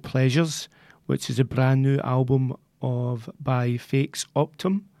Crystal Pleasures, which is a brand new album by Fakes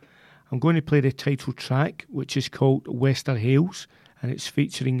Optum. I'm going to play the title track, which is called Wester Hales, and it's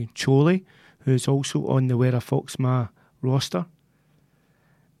featuring Chole, who is also on the Wera Foxma roster.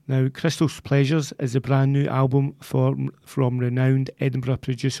 Now, Crystal's Pleasures is a brand new album from renowned Edinburgh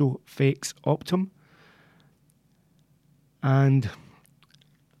producer Fakes Optum. And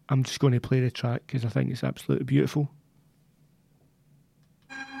I'm just going to play the track because I think it's absolutely beautiful.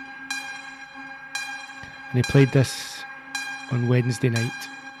 And he played this on Wednesday night.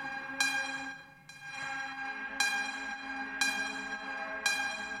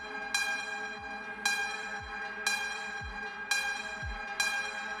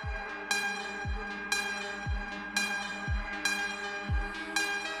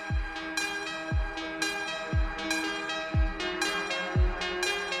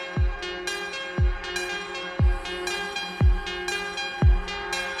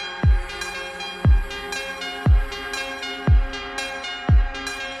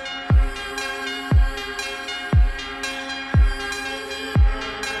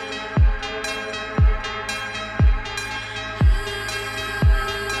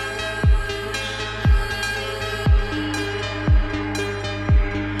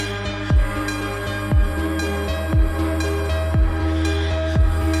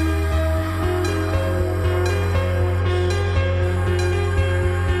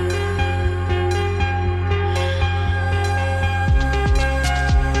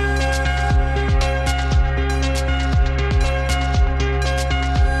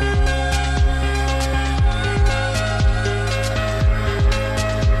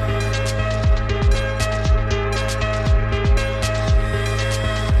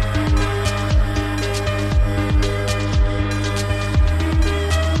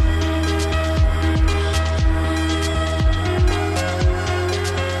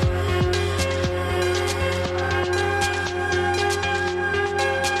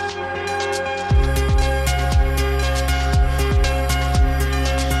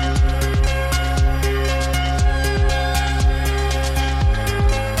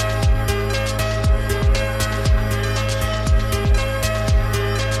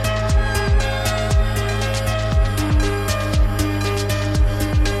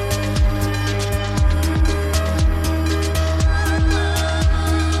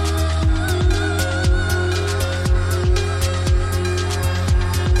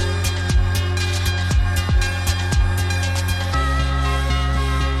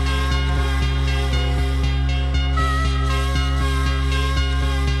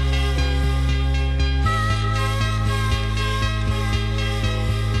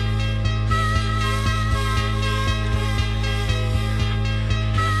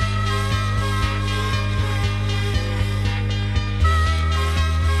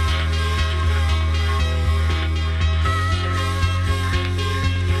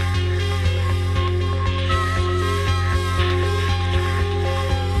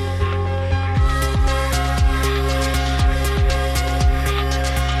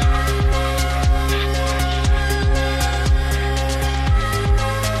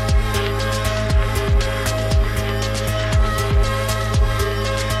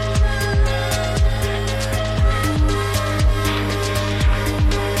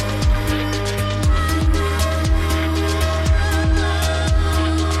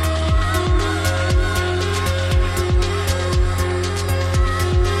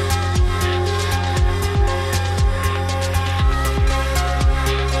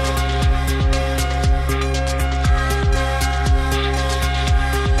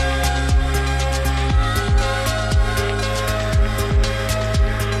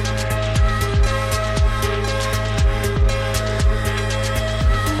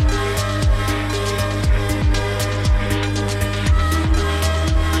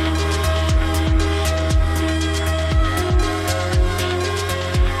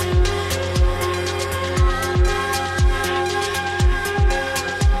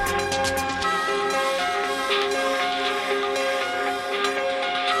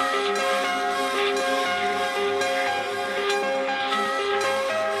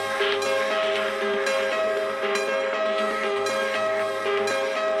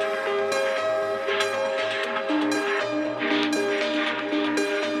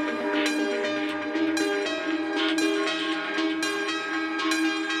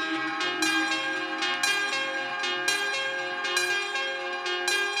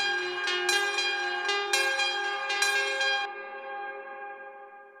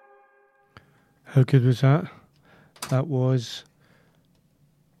 How good was that? That was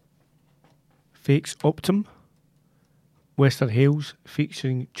Fake's Optum, Western Hales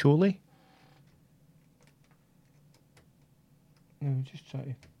featuring Chole. Now just try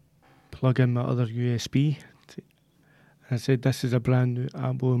to plug in my other USB. I said this is a brand new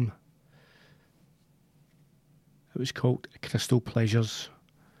album. It was called Crystal Pleasures.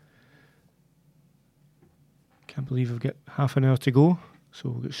 Can't believe I've got half an hour to go, so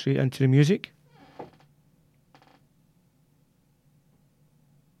we'll get straight into the music.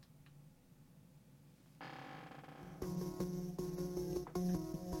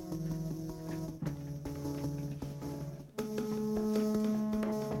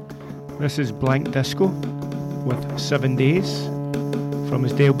 This is Blank Disco with 7 Days from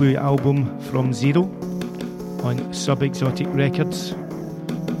his debut album From Zero on Sub-Exotic Records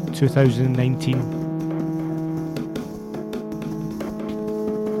 2019.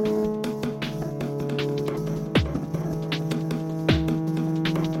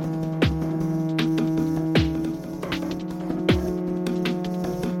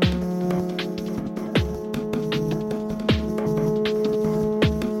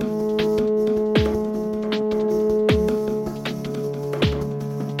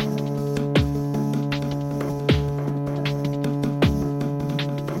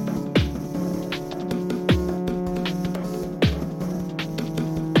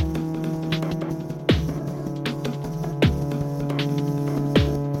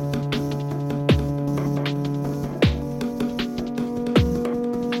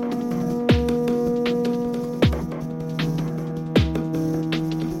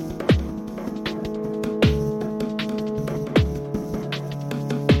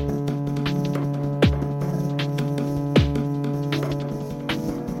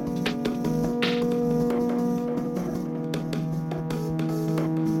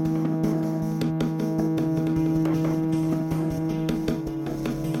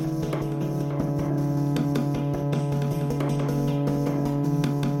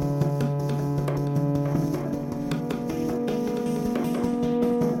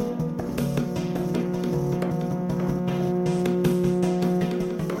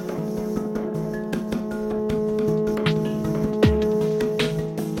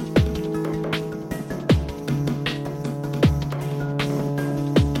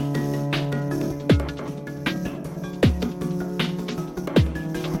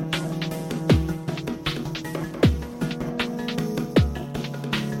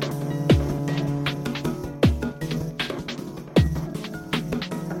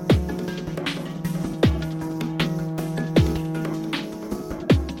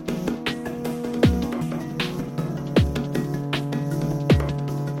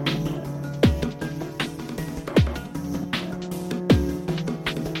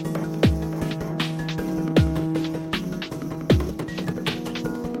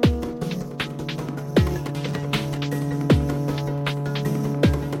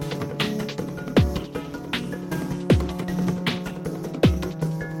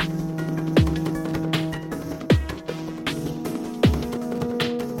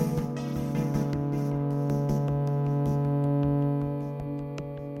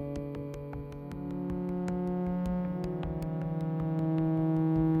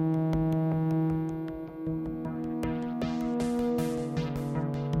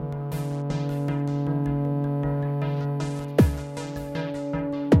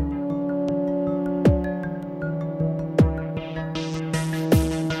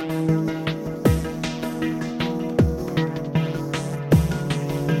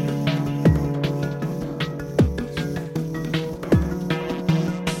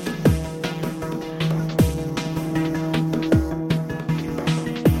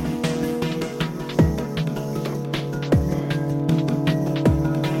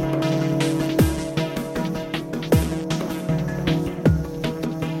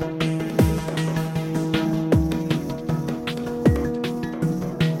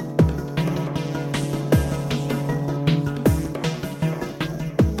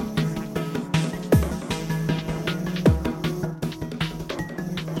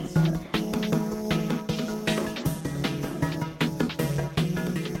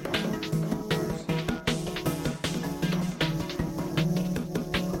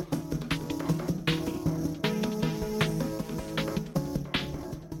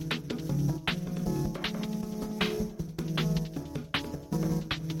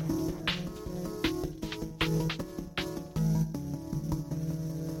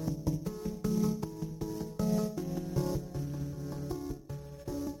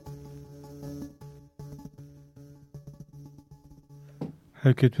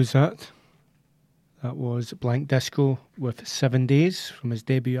 How good was that? That was Blank Disco with 7 Days from his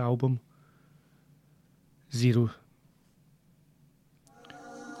debut album, Zero.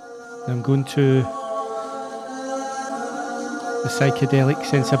 I'm going to the Psychedelic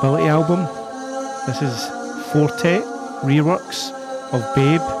Sensibility album. This is Fortet reworks of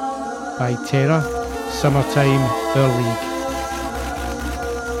Babe by Terra, Summertime, Our League.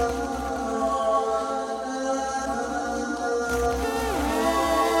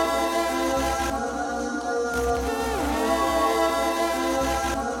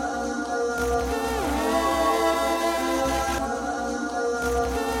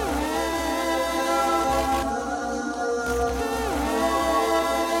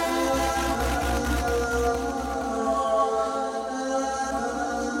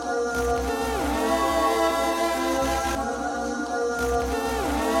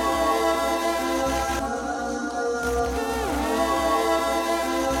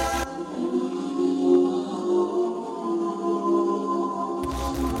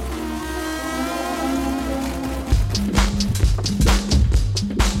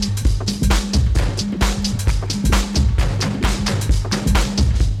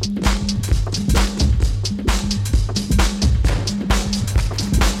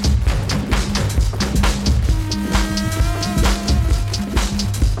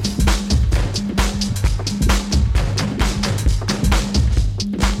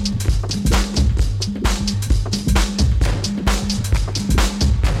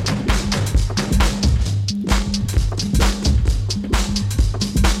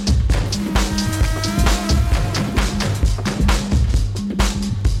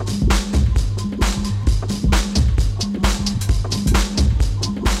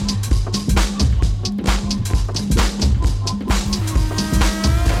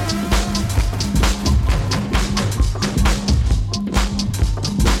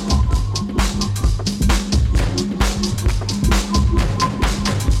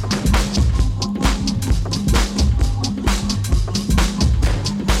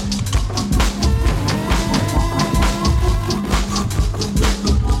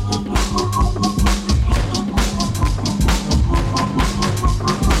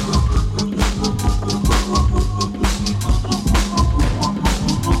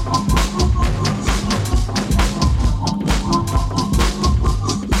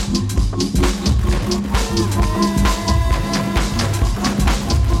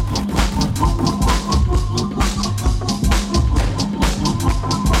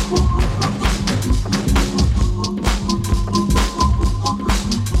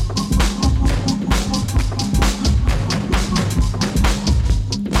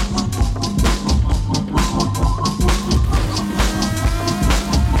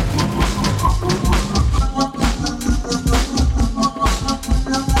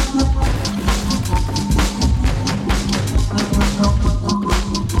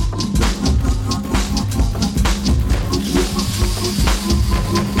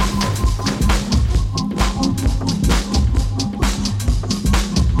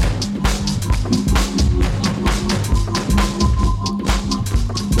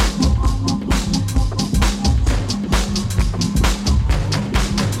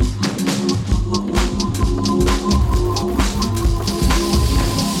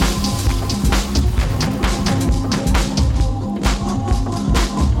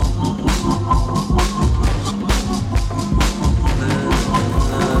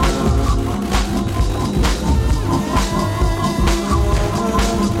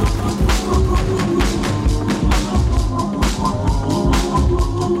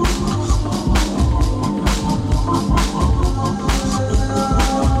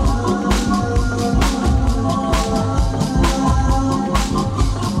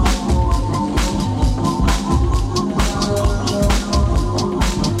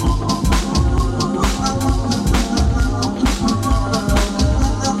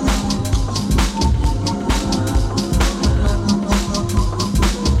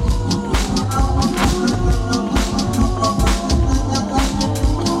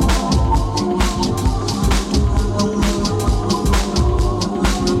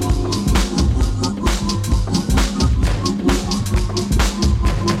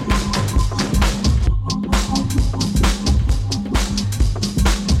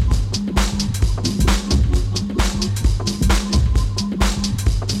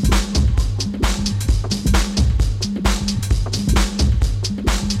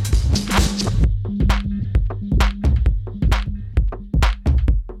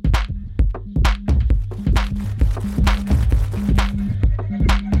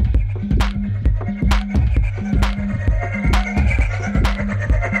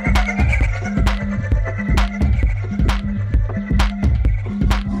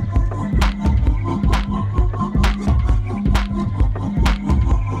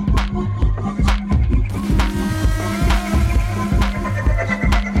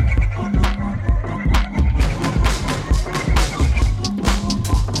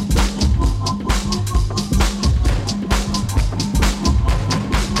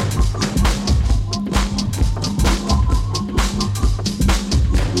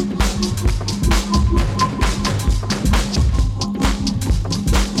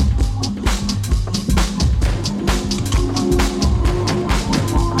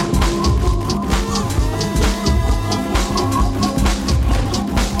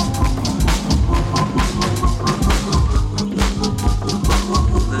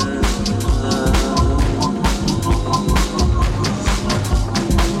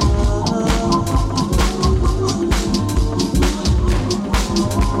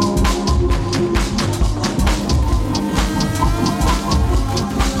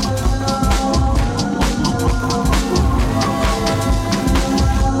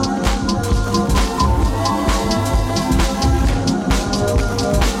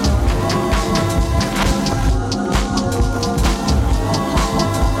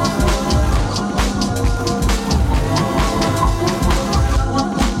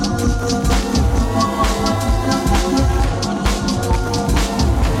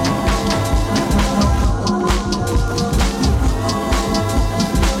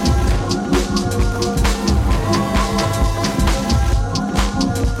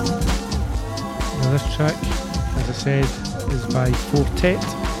 track, as I said, is by Fortet,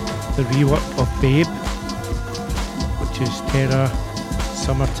 the rework of Babe, which is Terror,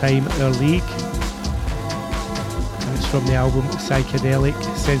 Summertime, Our League. And it's from the album Psychedelic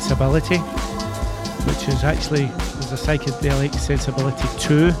Sensibility, which is actually, there's a Psychedelic Sensibility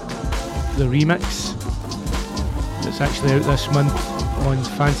 2, the remix. It's actually out this month on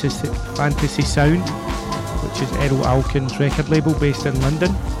Fantasy Sound, which is Errol Alkin's record label based in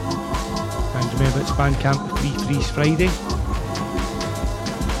London. And remember, it's Bandcamp Free Freeze Friday.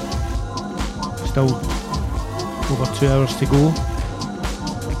 Still over 2 hours to go.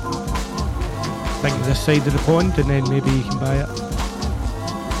 I think this side of the pond, and then maybe you can buy it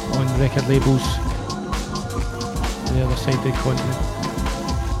on record labels on the other side of the continent.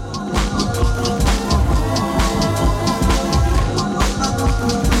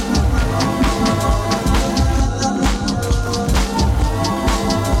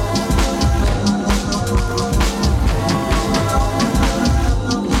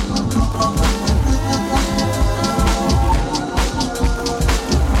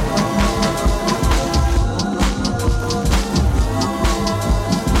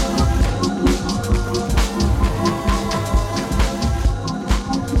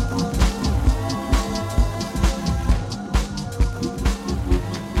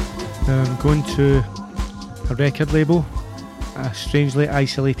 Going to a record label, a strangely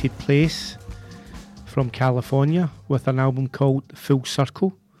isolated place from California, with an album called Full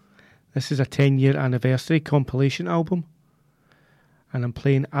Circle. This is a 10-year anniversary compilation album, and I'm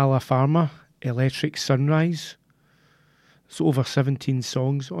playing Alla Farmer, Electric Sunrise. There's over 17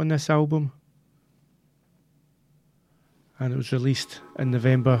 songs on this album, and it was released in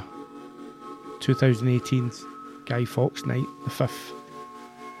November 2018, Guy Fawkes night, the 5th.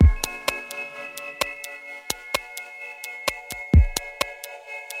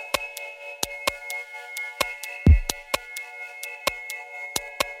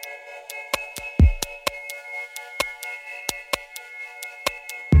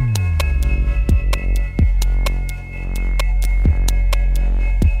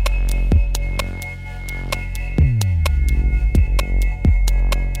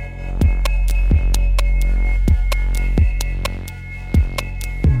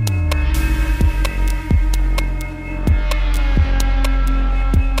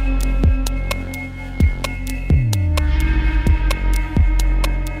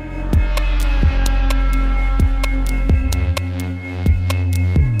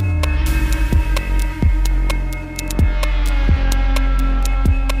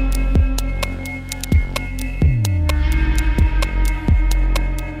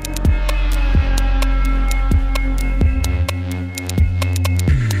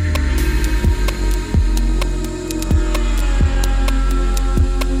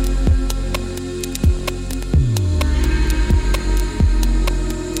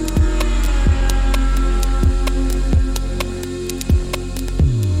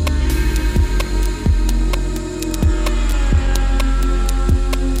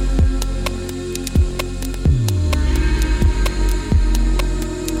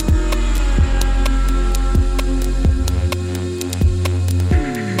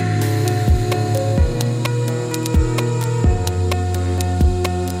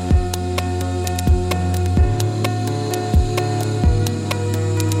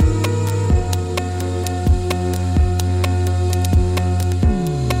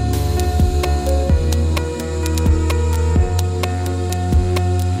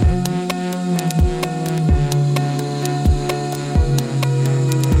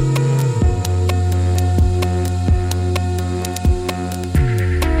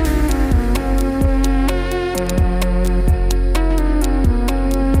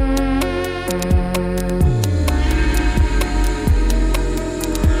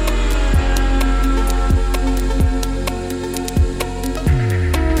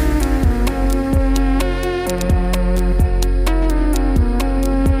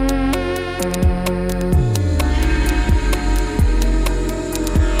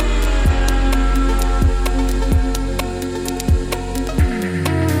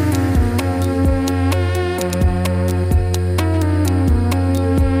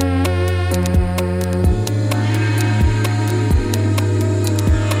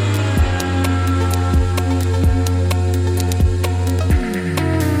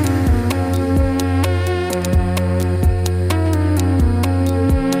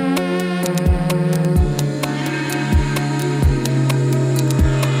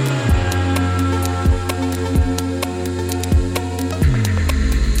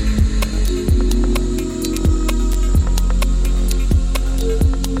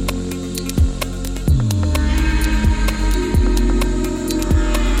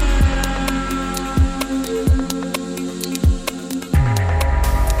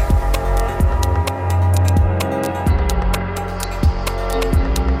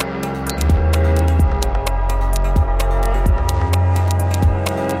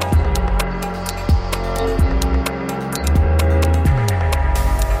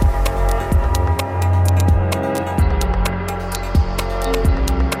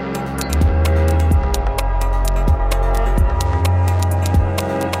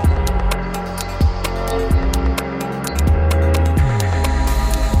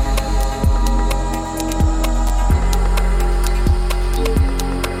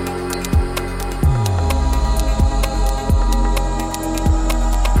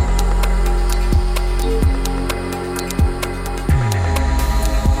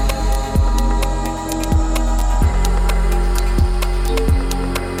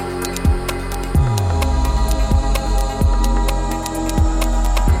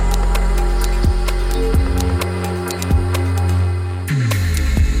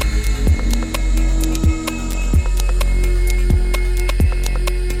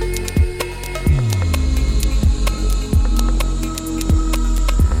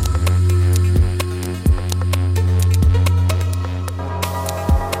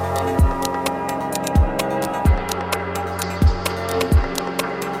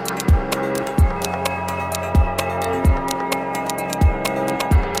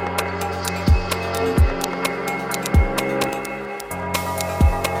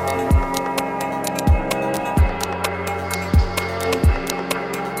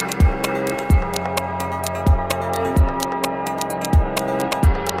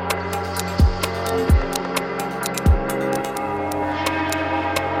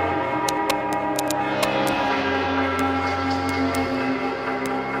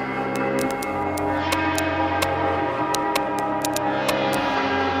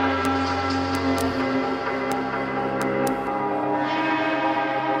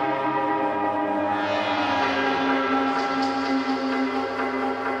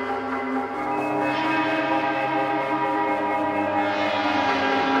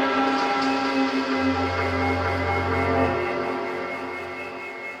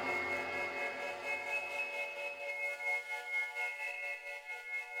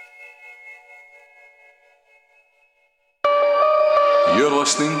 You're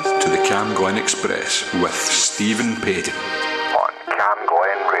listening to the CamGlen Express with Stephen Payton on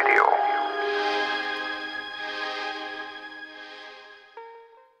CamGlen Radio.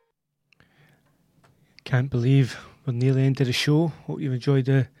 Can't believe we're near the end of the show. Hope you've enjoyed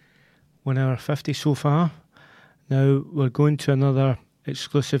the 1 hour 50 so far. Now we're going to another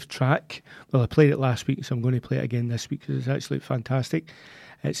exclusive track. Well, I played it last week, so I'm going to play it again this week because it's actually fantastic.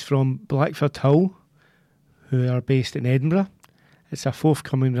 It's from Blackford Hill, who are based in Edinburgh. It's a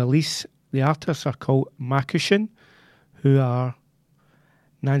forthcoming release. The artists are called Macushon, who are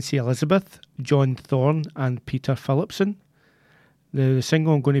Nancy Elizabeth, John Thorne and Peter Phillipson. The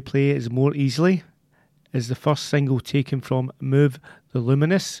single I'm going to play is More Easily, is the first single taken from Move the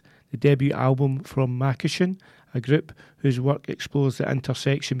Luminous, the debut album from Macushon, a group whose work explores the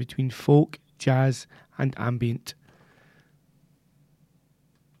intersection between folk, jazz and ambient.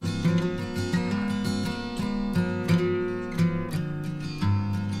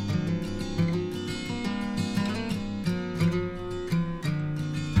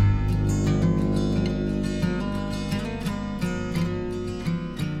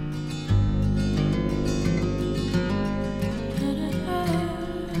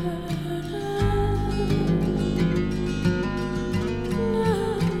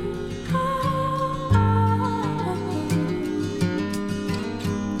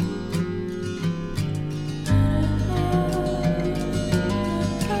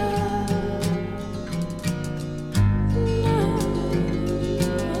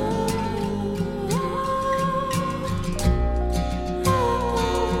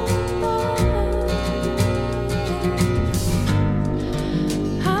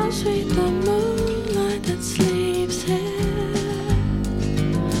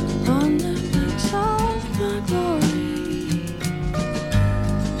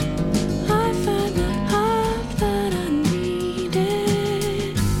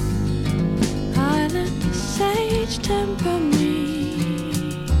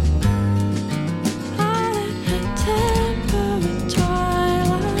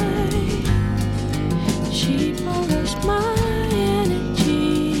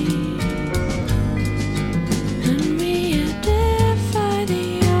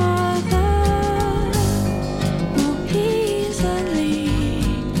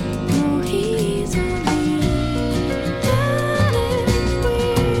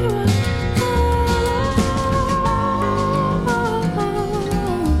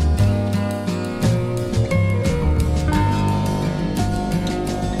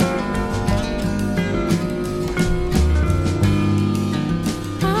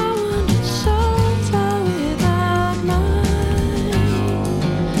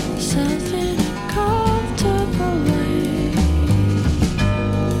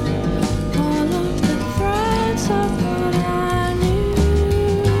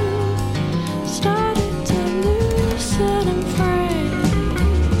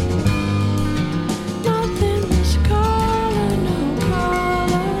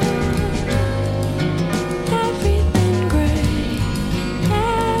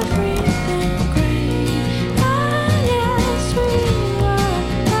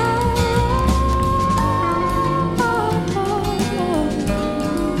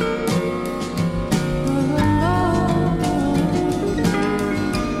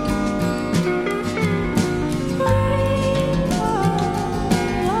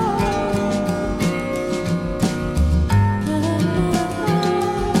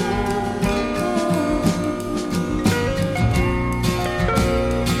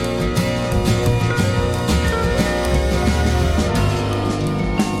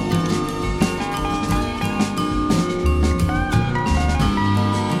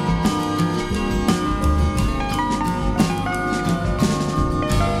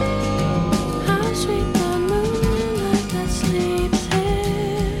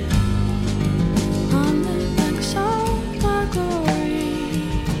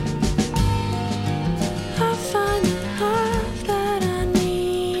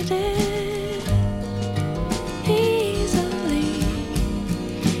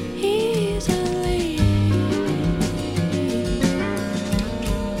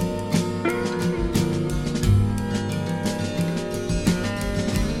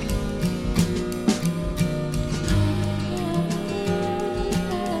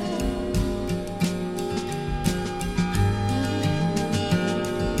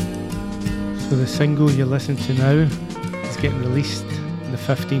 So the single you're listening to now is getting released on the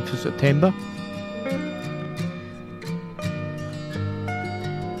 15th of September.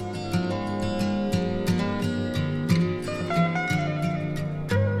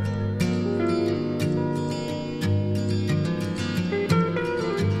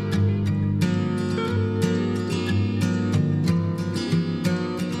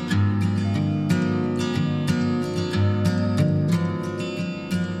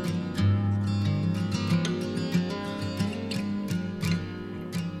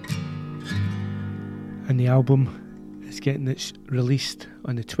 the album is getting its released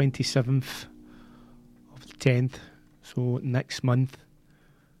on the 27th of the 10th, so next month,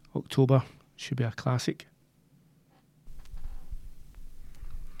 October, should be a classic.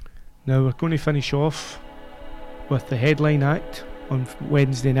 Now we're going to finish off with the headline act on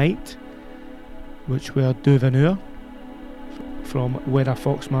Wednesday night, which were Duveneur from Wera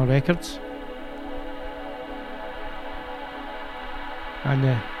Foxmar Records. And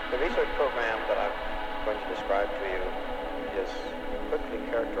the research program that I'm going to describe to you is quickly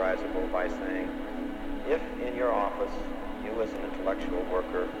characterizable by saying, if in your office you as an intellectual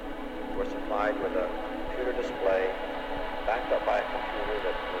worker were supplied with a computer display backed up by a computer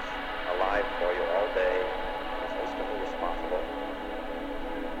that was alive for you all day, was instantly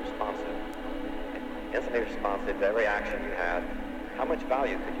instantly responsive to every action you had, how much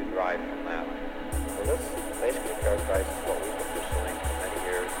value could you derive from that? So this basically characterizes what we've been pursuing for many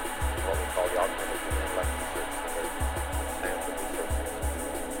years, what we call the Alternative Intellect Research Center, Stanford Research Center.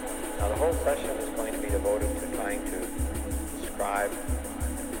 Now the whole session is going to be devoted to trying to describe,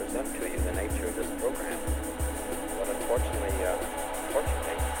 present to you the nature of this program. But unfortunately, the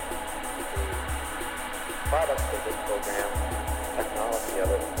products of this program, technology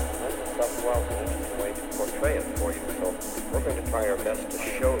of it, lends itself well to an interesting way to portray it for you. So we're going to try our best to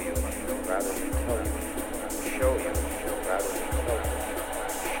show you rather than tell you. Show you rather than tell you.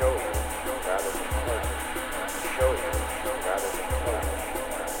 Show you rather than tell you. Show you rather than tell you.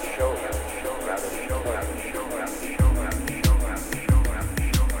 Show you rather than tell you.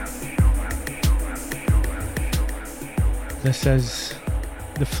 This is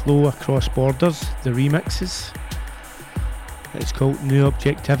The Flow Across Borders, the remixes. It's called New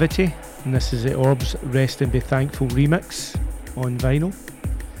Objectivity, and this is the Orb's Rest and Be Thankful remix on vinyl.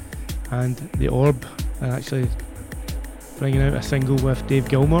 And the Orb are actually bringing out a single with Dave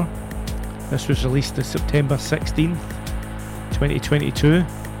Gilmour. This was released on September 16th, 2022.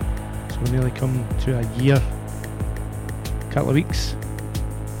 So we're nearly come to a year, couple of weeks.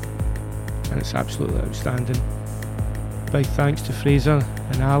 And it's absolutely outstanding. Big thanks to Fraser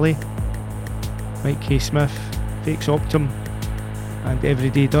and Ali, Mike K. Smith, Fakes Optum, and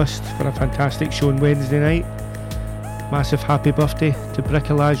Everyday Dust for a fantastic show on Wednesday night. Massive happy birthday to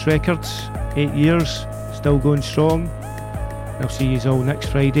Bricolage Records, 8 years, still going strong. I'll see you all next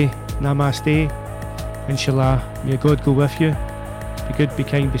Friday. Namaste. Inshallah, may God go with you. Be good, be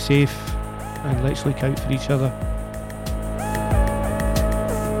kind, be safe, and let's look out for each other.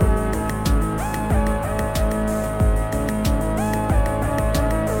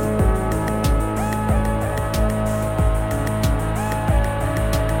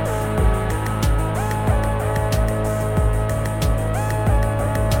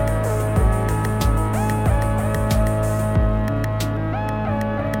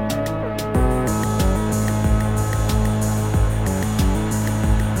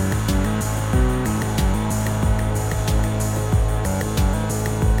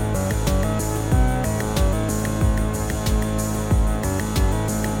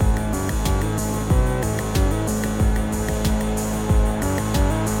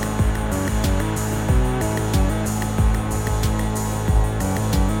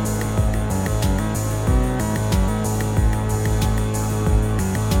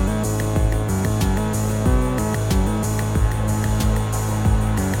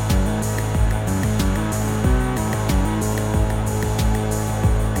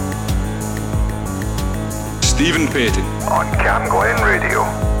 Stephen Payton on CamGlen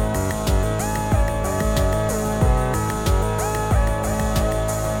Radio.